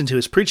haven't listened to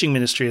his preaching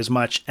ministry as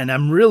much, and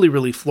I'm really,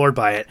 really floored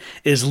by it,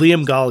 is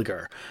Liam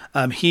Gallagher.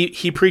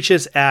 He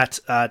preaches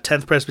at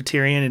 10th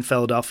Presbyterian in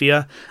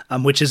Philadelphia,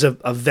 which is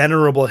a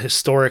venerable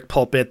historic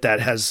pulpit that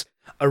has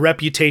a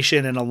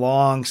reputation and a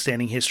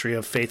long-standing history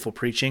of faithful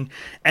preaching.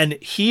 And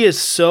he is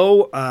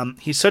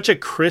he's such a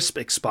crisp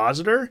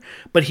expositor,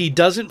 but he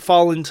doesn't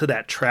fall into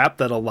that trap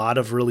that a lot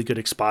of really good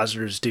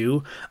expositors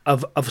do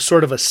of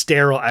sort of a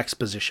sterile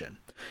exposition.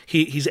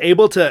 He's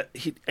able to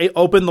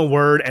open the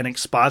word and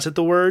exposit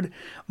the word,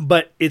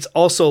 but it's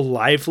also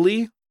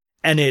lively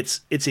and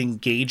it's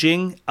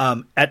engaging.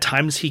 At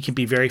times he can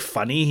be very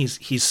funny.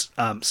 He's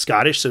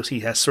Scottish, so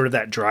he has sort of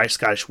that dry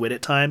Scottish wit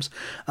at times.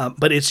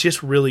 But it's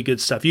just really good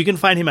stuff. You can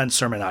find him on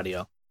Sermon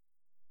Audio.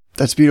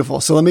 That's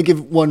beautiful. So let me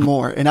give one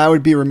more, and I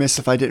would be remiss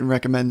if I didn't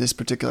recommend this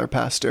particular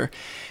pastor.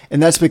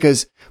 And that's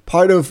because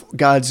part of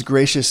God's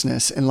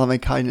graciousness and loving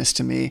kindness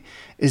to me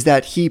is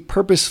that he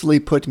purposefully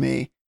put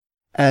me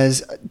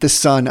as the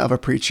son of a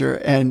preacher,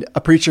 and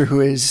a preacher who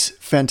is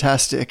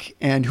fantastic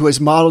and who has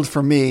modeled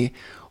for me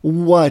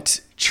what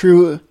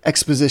true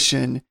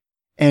exposition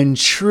and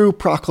true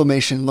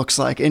proclamation looks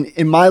like. And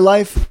in my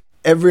life,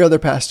 every other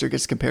pastor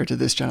gets compared to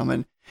this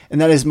gentleman, and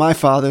that is my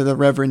father, the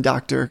Reverend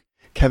Dr.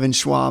 Kevin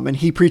Schwam, and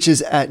he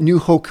preaches at New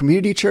Hope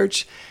Community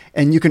Church.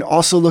 And you can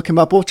also look him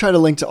up. We'll try to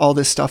link to all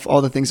this stuff,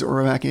 all the things that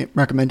we're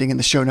recommending in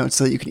the show notes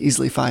so that you can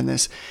easily find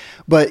this.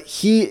 But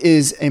he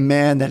is a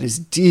man that is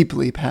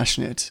deeply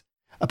passionate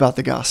about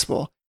the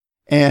gospel.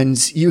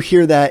 And you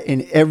hear that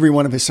in every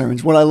one of his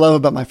sermons. What I love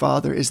about my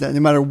father is that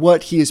no matter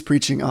what he is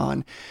preaching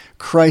on,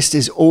 Christ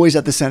is always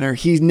at the center.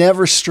 He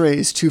never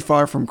strays too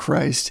far from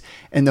Christ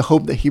and the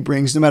hope that he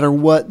brings, no matter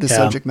what the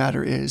subject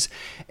matter is.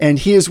 And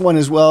he is one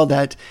as well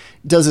that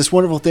does this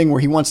wonderful thing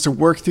where he wants to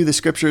work through the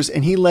scriptures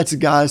and he lets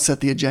God set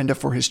the agenda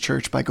for his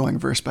church by going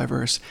verse by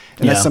verse.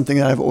 And that's something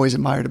that I've always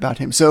admired about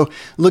him. So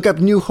look up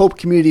New Hope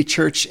Community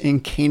Church in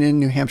Canaan,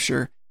 New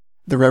Hampshire,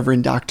 the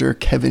Reverend Dr.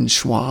 Kevin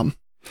Schwam.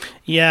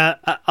 Yeah,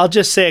 I'll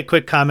just say a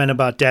quick comment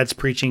about Dad's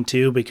preaching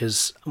too,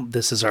 because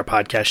this is our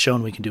podcast show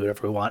and we can do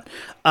whatever we want.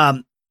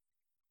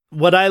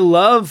 What I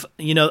love,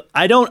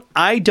 I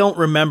don't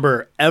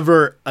remember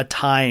ever a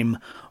time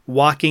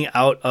walking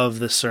out of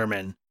the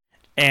sermon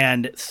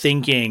and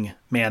thinking,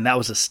 man, that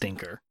was a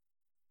stinker,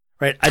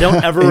 right? I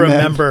don't ever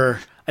remember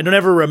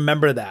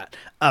that.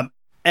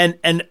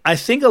 And I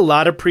think a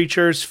lot of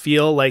preachers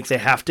feel like they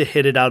have to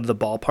hit it out of the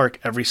ballpark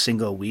every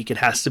single week. It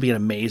has to be an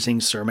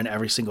amazing sermon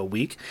every single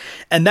week.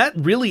 And that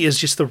really is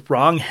just the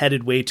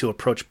wrong-headed way to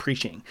approach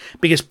preaching,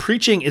 because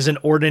preaching is an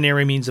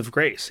ordinary means of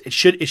grace. It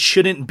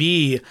shouldn't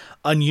be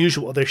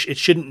unusual. It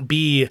shouldn't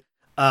be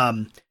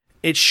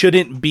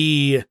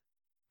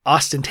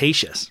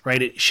ostentatious,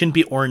 right? It shouldn't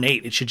be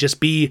ornate. It should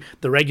just be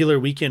the regular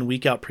week in,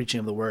 week out preaching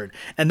of the word.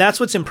 And that's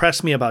what's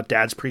impressed me about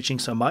Dad's preaching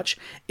so much,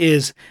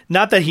 is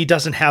not that he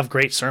doesn't have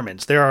great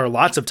sermons. There are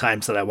lots of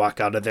times that I walk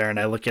out of there and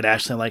I look at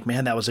Ashley and I'm like,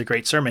 man, that was a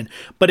great sermon.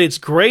 But it's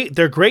great.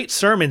 They're great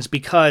sermons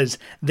because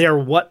they're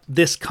what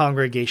this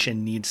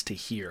congregation needs to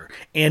hear.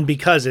 And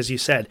because, as you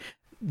said,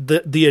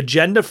 the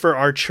agenda for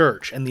our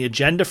church and the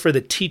agenda for the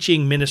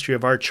teaching ministry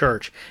of our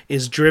church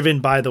is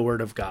driven by the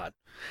word of God.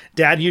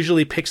 Dad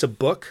usually picks a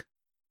book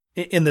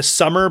in the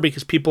summer,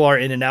 because people are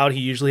in and out. He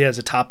usually has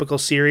a topical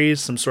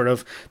series, some sort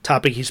of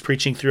topic he's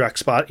preaching through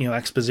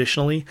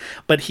expositionally,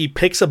 but he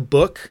picks a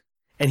book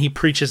and he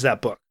preaches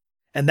that book.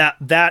 And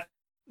that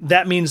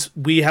means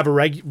we have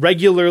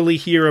regularly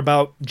hear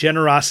about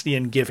generosity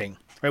and giving,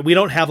 right? We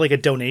don't have like a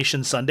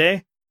donation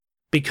Sunday,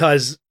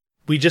 because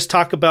we just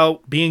talk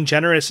about being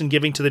generous and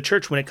giving to the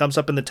church when it comes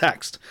up in the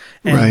text.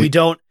 And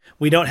right.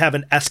 We don't have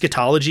an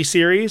eschatology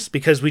series,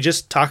 because we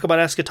just talk about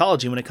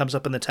eschatology when it comes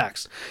up in the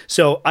text.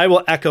 So I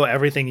will echo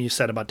everything you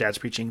said about Dad's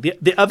preaching.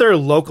 The other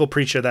local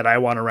preacher that I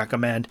want to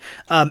recommend,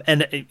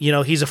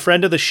 he's a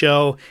friend of the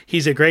show.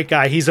 He's a great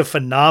guy. He's a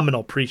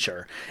phenomenal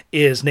preacher,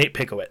 is Nate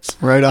Pickowitz.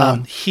 Right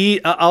on.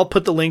 I'll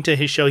put the link to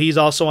his show. He's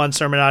also on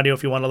Sermon Audio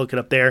if you want to look it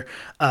up there.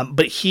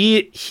 But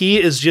he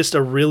is just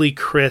a really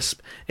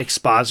crisp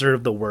expositor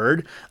of the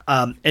word.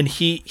 And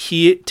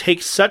he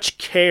takes such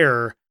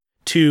care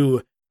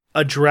to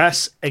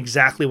address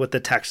exactly what the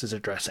text is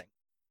addressing.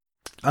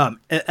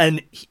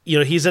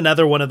 He's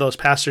another one of those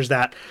pastors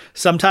that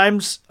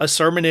sometimes a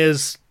sermon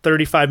is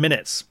 35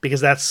 minutes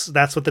because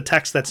that's what the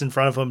text that's in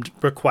front of him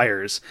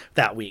requires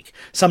that week.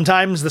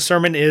 Sometimes the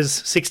sermon is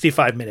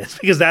 65 minutes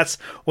because that's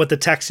what the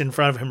text in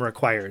front of him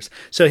requires.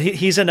 So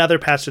he's another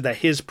pastor that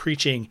his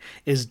preaching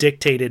is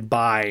dictated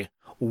by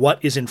what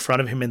is in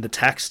front of him in the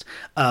text.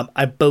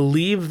 I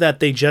believe that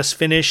they just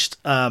finished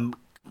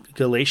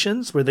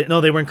Galatians,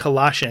 they were in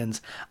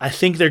Colossians. I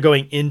think they're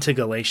going into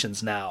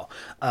Galatians now.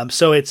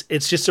 So it's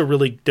just they're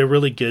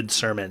really good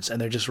sermons,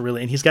 and they're just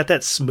really, and he's got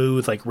that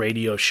smooth like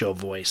radio show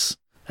voice.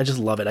 I just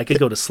love it. I could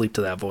go to sleep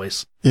to that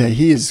voice. Yeah,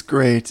 he is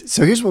great.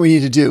 So here's what we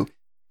need to do.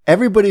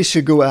 Everybody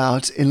should go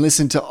out and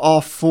listen to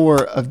all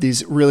four of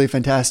these really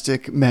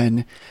fantastic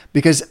men,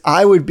 because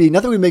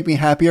nothing would make me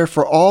happier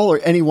for all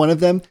or any one of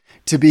them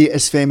to be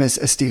as famous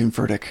as Stephen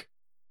Furtick.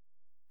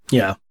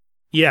 Yeah.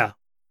 Yeah.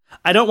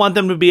 I don't want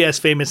them to be as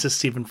famous as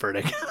Stephen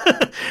Furtick.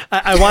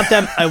 I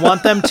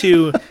want them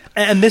to,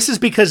 and this is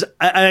because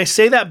I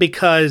say that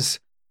because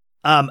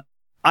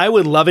I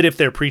would love it if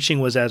their preaching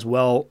was as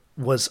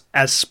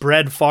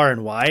spread far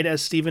and wide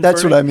as Stephen Furtick.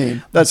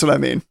 That's what I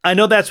mean. I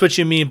know that's what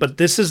you mean, but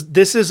this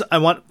is I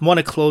want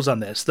to close on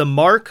this. The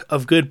mark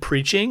of good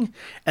preaching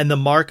and the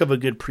mark of a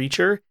good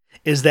preacher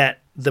is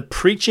that the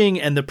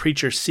preaching and the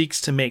preacher seeks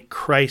to make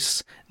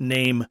Christ's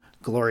name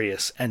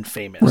glorious and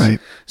famous. Right.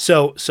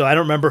 So I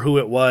don't remember who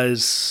it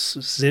was.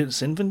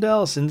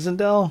 Zinfandel?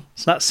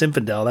 It's not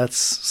Zinfandel. That's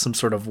some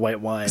sort of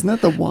white wine. Isn't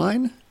that the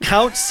wine?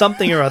 Count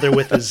something or other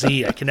with a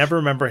Z. I can never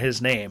remember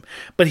his name.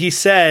 But he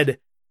said,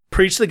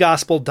 preach the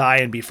gospel, die,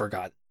 and be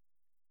forgotten.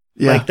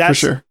 Yeah, for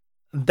sure.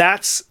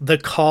 That's the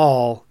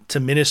call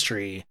to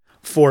ministry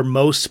for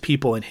most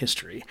people in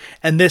history.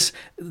 And this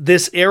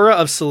era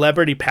of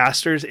celebrity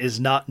pastors is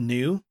not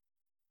new.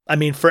 I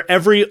mean, for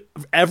every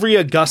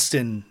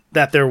Augustine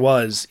that there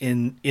was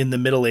in the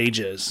Middle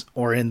Ages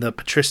or in the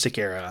patristic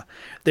era,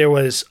 there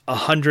was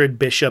 100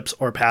 bishops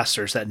or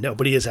pastors that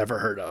nobody has ever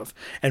heard of.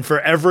 And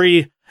for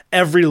every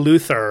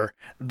Luther,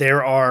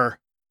 there are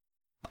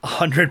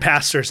 100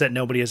 pastors that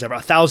nobody has ever,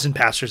 1,000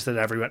 pastors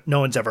that no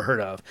one's ever heard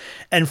of.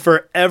 And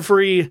for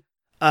every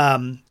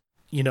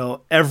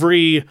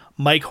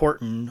Mike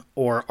Horton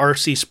or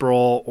R.C.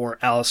 Sproul or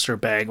Alistair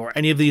Begg or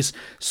any of these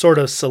sort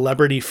of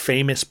celebrity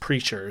famous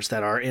preachers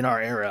that are in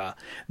our era,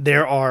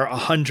 there are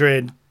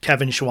 100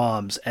 Kevin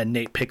Schwams and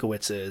Nate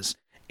Pickowitzes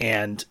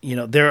And,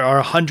 there are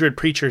 100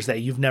 preachers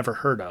that you've never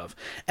heard of.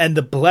 And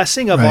the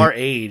blessing of our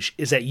age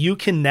is that you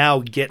can now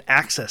get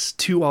access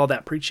to all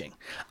that preaching.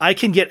 I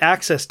can get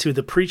access to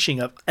the preaching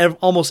of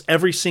almost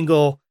every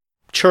single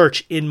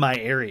church in my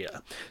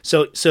area.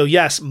 So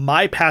yes,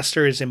 my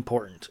pastor is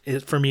important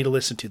for me to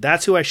listen to.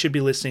 That's who I should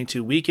be listening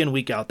to week in,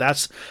 week out.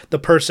 That's the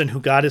person who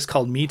God has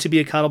called me to be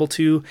accountable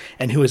to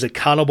and who is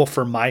accountable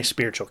for my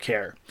spiritual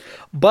care.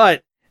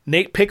 But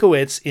Nate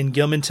Pickowitz in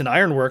Gilmanton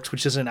Ironworks,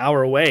 which is an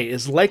hour away,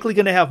 is likely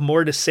going to have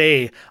more to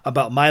say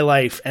about my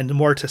life and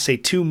more to say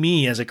to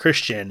me as a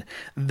Christian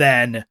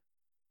than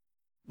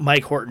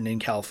Mike Horton in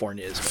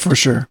California is. For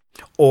sure.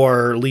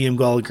 Or Liam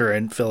Gallagher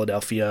in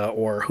Philadelphia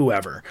or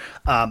whoever.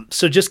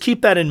 So just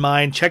keep that in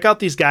mind. Check out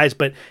these guys.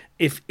 But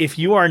if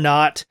you are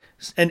not,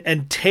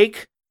 and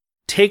take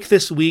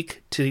this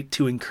week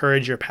to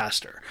encourage your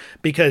pastor,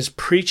 because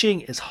preaching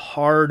is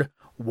hard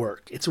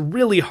work. It's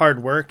really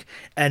hard work.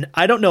 And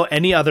I don't know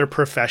any other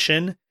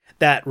profession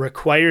that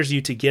requires you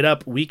to get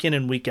up week in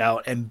and week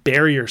out and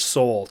bare your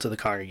soul to the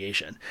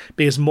congregation.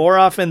 Because more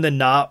often than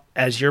not,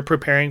 as you're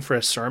preparing for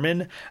a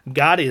sermon,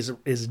 God is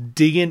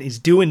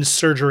doing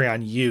surgery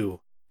on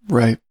you.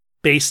 Right.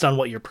 Based on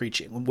what you're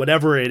preaching,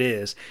 whatever it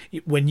is.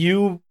 When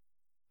you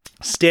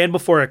stand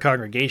before a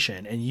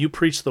congregation and you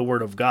preach the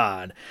word of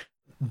God,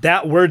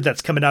 that word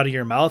that's coming out of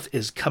your mouth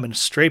is coming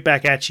straight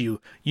back at you,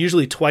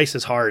 usually twice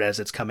as hard as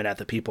it's coming at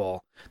the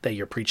people that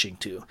you're preaching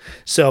to.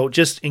 So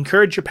just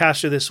encourage your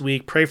pastor this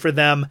week, pray for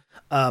them,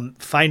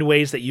 find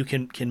ways that you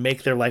can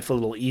make their life a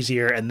little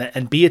easier,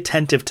 and be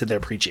attentive to their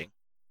preaching.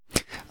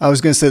 I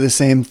was going to say the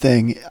same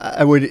thing.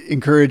 I would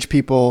encourage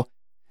people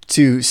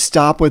to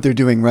stop what they're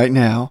doing right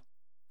now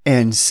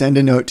and send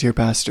a note to your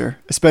pastor,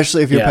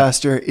 especially if your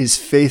pastor is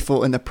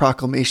faithful in the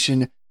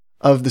proclamation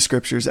of the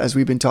scriptures, as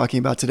we've been talking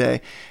about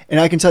today. And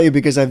I can tell you,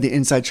 because I have the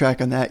inside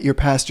track on that, your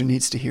pastor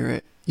needs to hear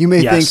it. You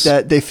may think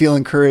that they feel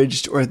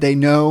encouraged, or they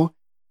know,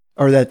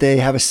 or that they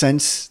have a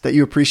sense that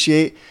you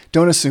appreciate.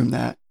 Don't assume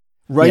that.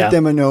 Write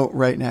them a note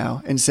right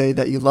now and say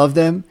that you love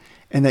them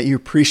and that you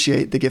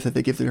appreciate the gift that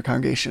they give to their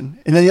congregation.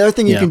 And then the other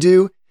thing you can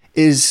do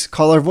is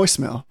call our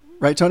voicemail,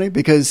 right, Tony?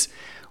 Because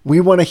we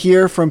want to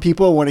hear from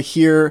people, want to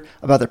hear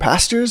about their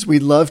pastors.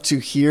 We'd love to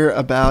hear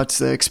about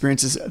the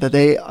experiences that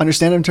they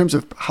understand in terms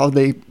of how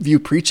they view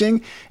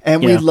preaching.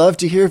 And we'd love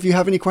to hear if you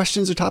have any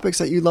questions or topics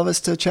that you'd love us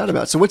to chat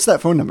about. So what's that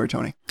phone number,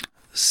 Tony?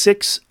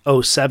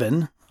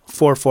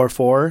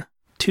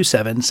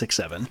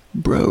 607-444-2767.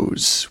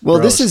 Bros.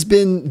 Well, this has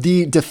been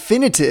the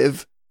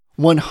definitive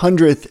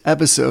 100th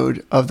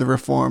episode of the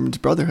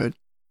Reformed Brotherhood.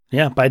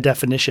 Yeah, by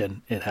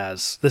definition, it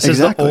has. This is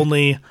the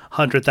only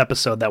 100th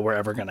episode that we're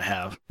ever going to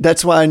have.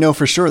 That's why I know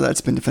for sure that's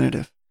been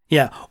definitive.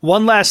 Yeah.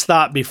 One last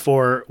thought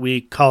before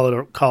we call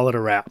it a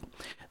wrap.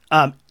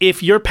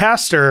 If your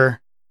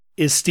pastor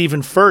is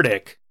Stephen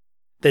Furtick,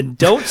 then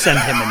don't send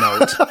him a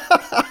note.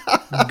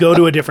 Go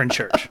to a different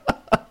church.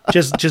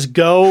 Just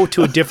go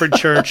to a different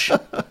church.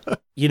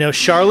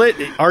 Charlotte,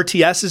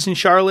 RTS is in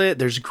Charlotte.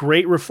 There's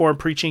great Reformed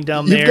preaching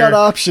down there. You've got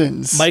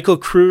options. Michael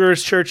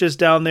Kruger's church is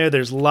down there.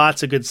 There's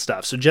lots of good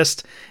stuff. So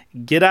just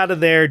get out of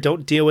there.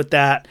 Don't deal with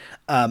that.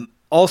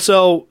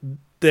 Also,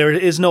 there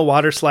is no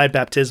water slide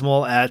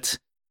baptismal at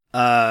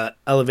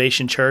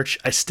Elevation Church.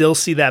 I still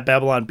see that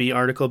Babylon Bee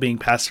article being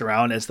passed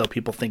around as though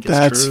people think it's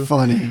true. That's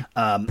funny.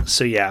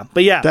 So yeah,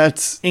 but yeah,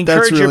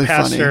 encourage really your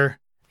pastor. Funny.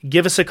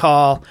 Give us a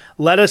call.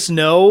 Let us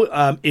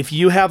know if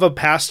you have a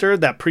pastor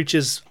that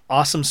preaches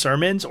awesome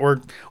sermons or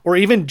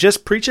even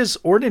just preaches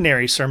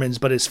ordinary sermons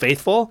but is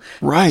faithful.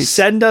 Right.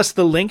 Send us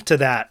the link to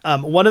that.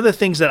 One of the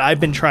things that I've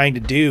been trying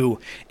to do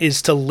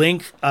is to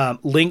link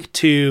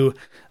to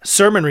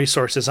sermon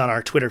resources on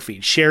our Twitter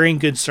feed, sharing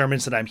good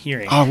sermons that I'm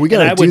hearing. Oh, we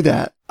got to do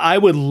that. I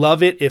would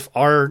love it if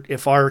our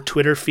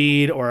Twitter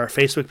feed or our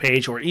Facebook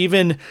page or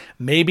even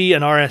maybe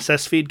an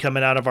RSS feed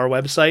coming out of our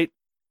website,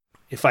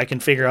 if I can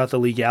figure out the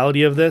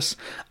legality of this,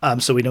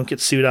 so we don't get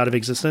sued out of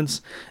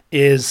existence,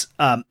 is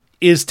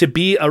to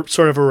be a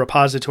sort of a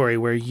repository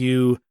where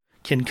you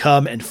can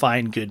come and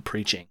find good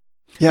preaching.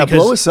 Yeah,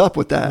 because blow us up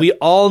with that. We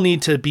all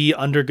need to be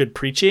under good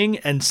preaching,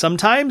 and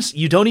sometimes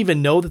you don't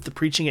even know that the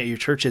preaching at your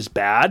church is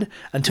bad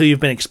until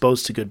you've been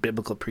exposed to good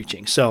biblical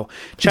preaching. So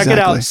check it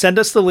out. Send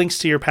us the links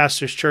to your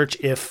pastor's church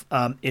if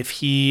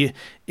he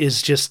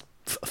is just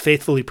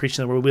faithfully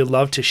preaching the word. We'd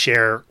love to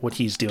share what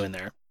he's doing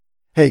there.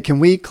 Hey, can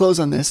we close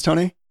on this,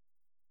 Tony?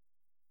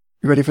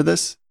 You ready for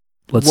this?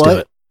 Let's do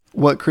it.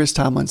 What Chris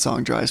Tomlin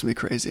song drives me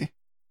crazy?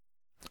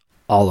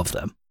 All of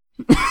them.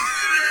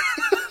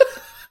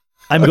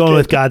 I'm going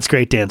with God's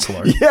Great Dance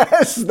Floor.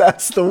 Yes,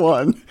 that's the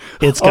one.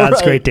 It's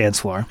God's Great Dance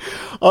Floor.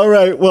 All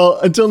right. Well,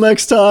 until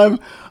next time,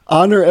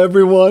 honor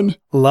everyone.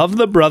 Love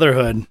the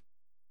brotherhood.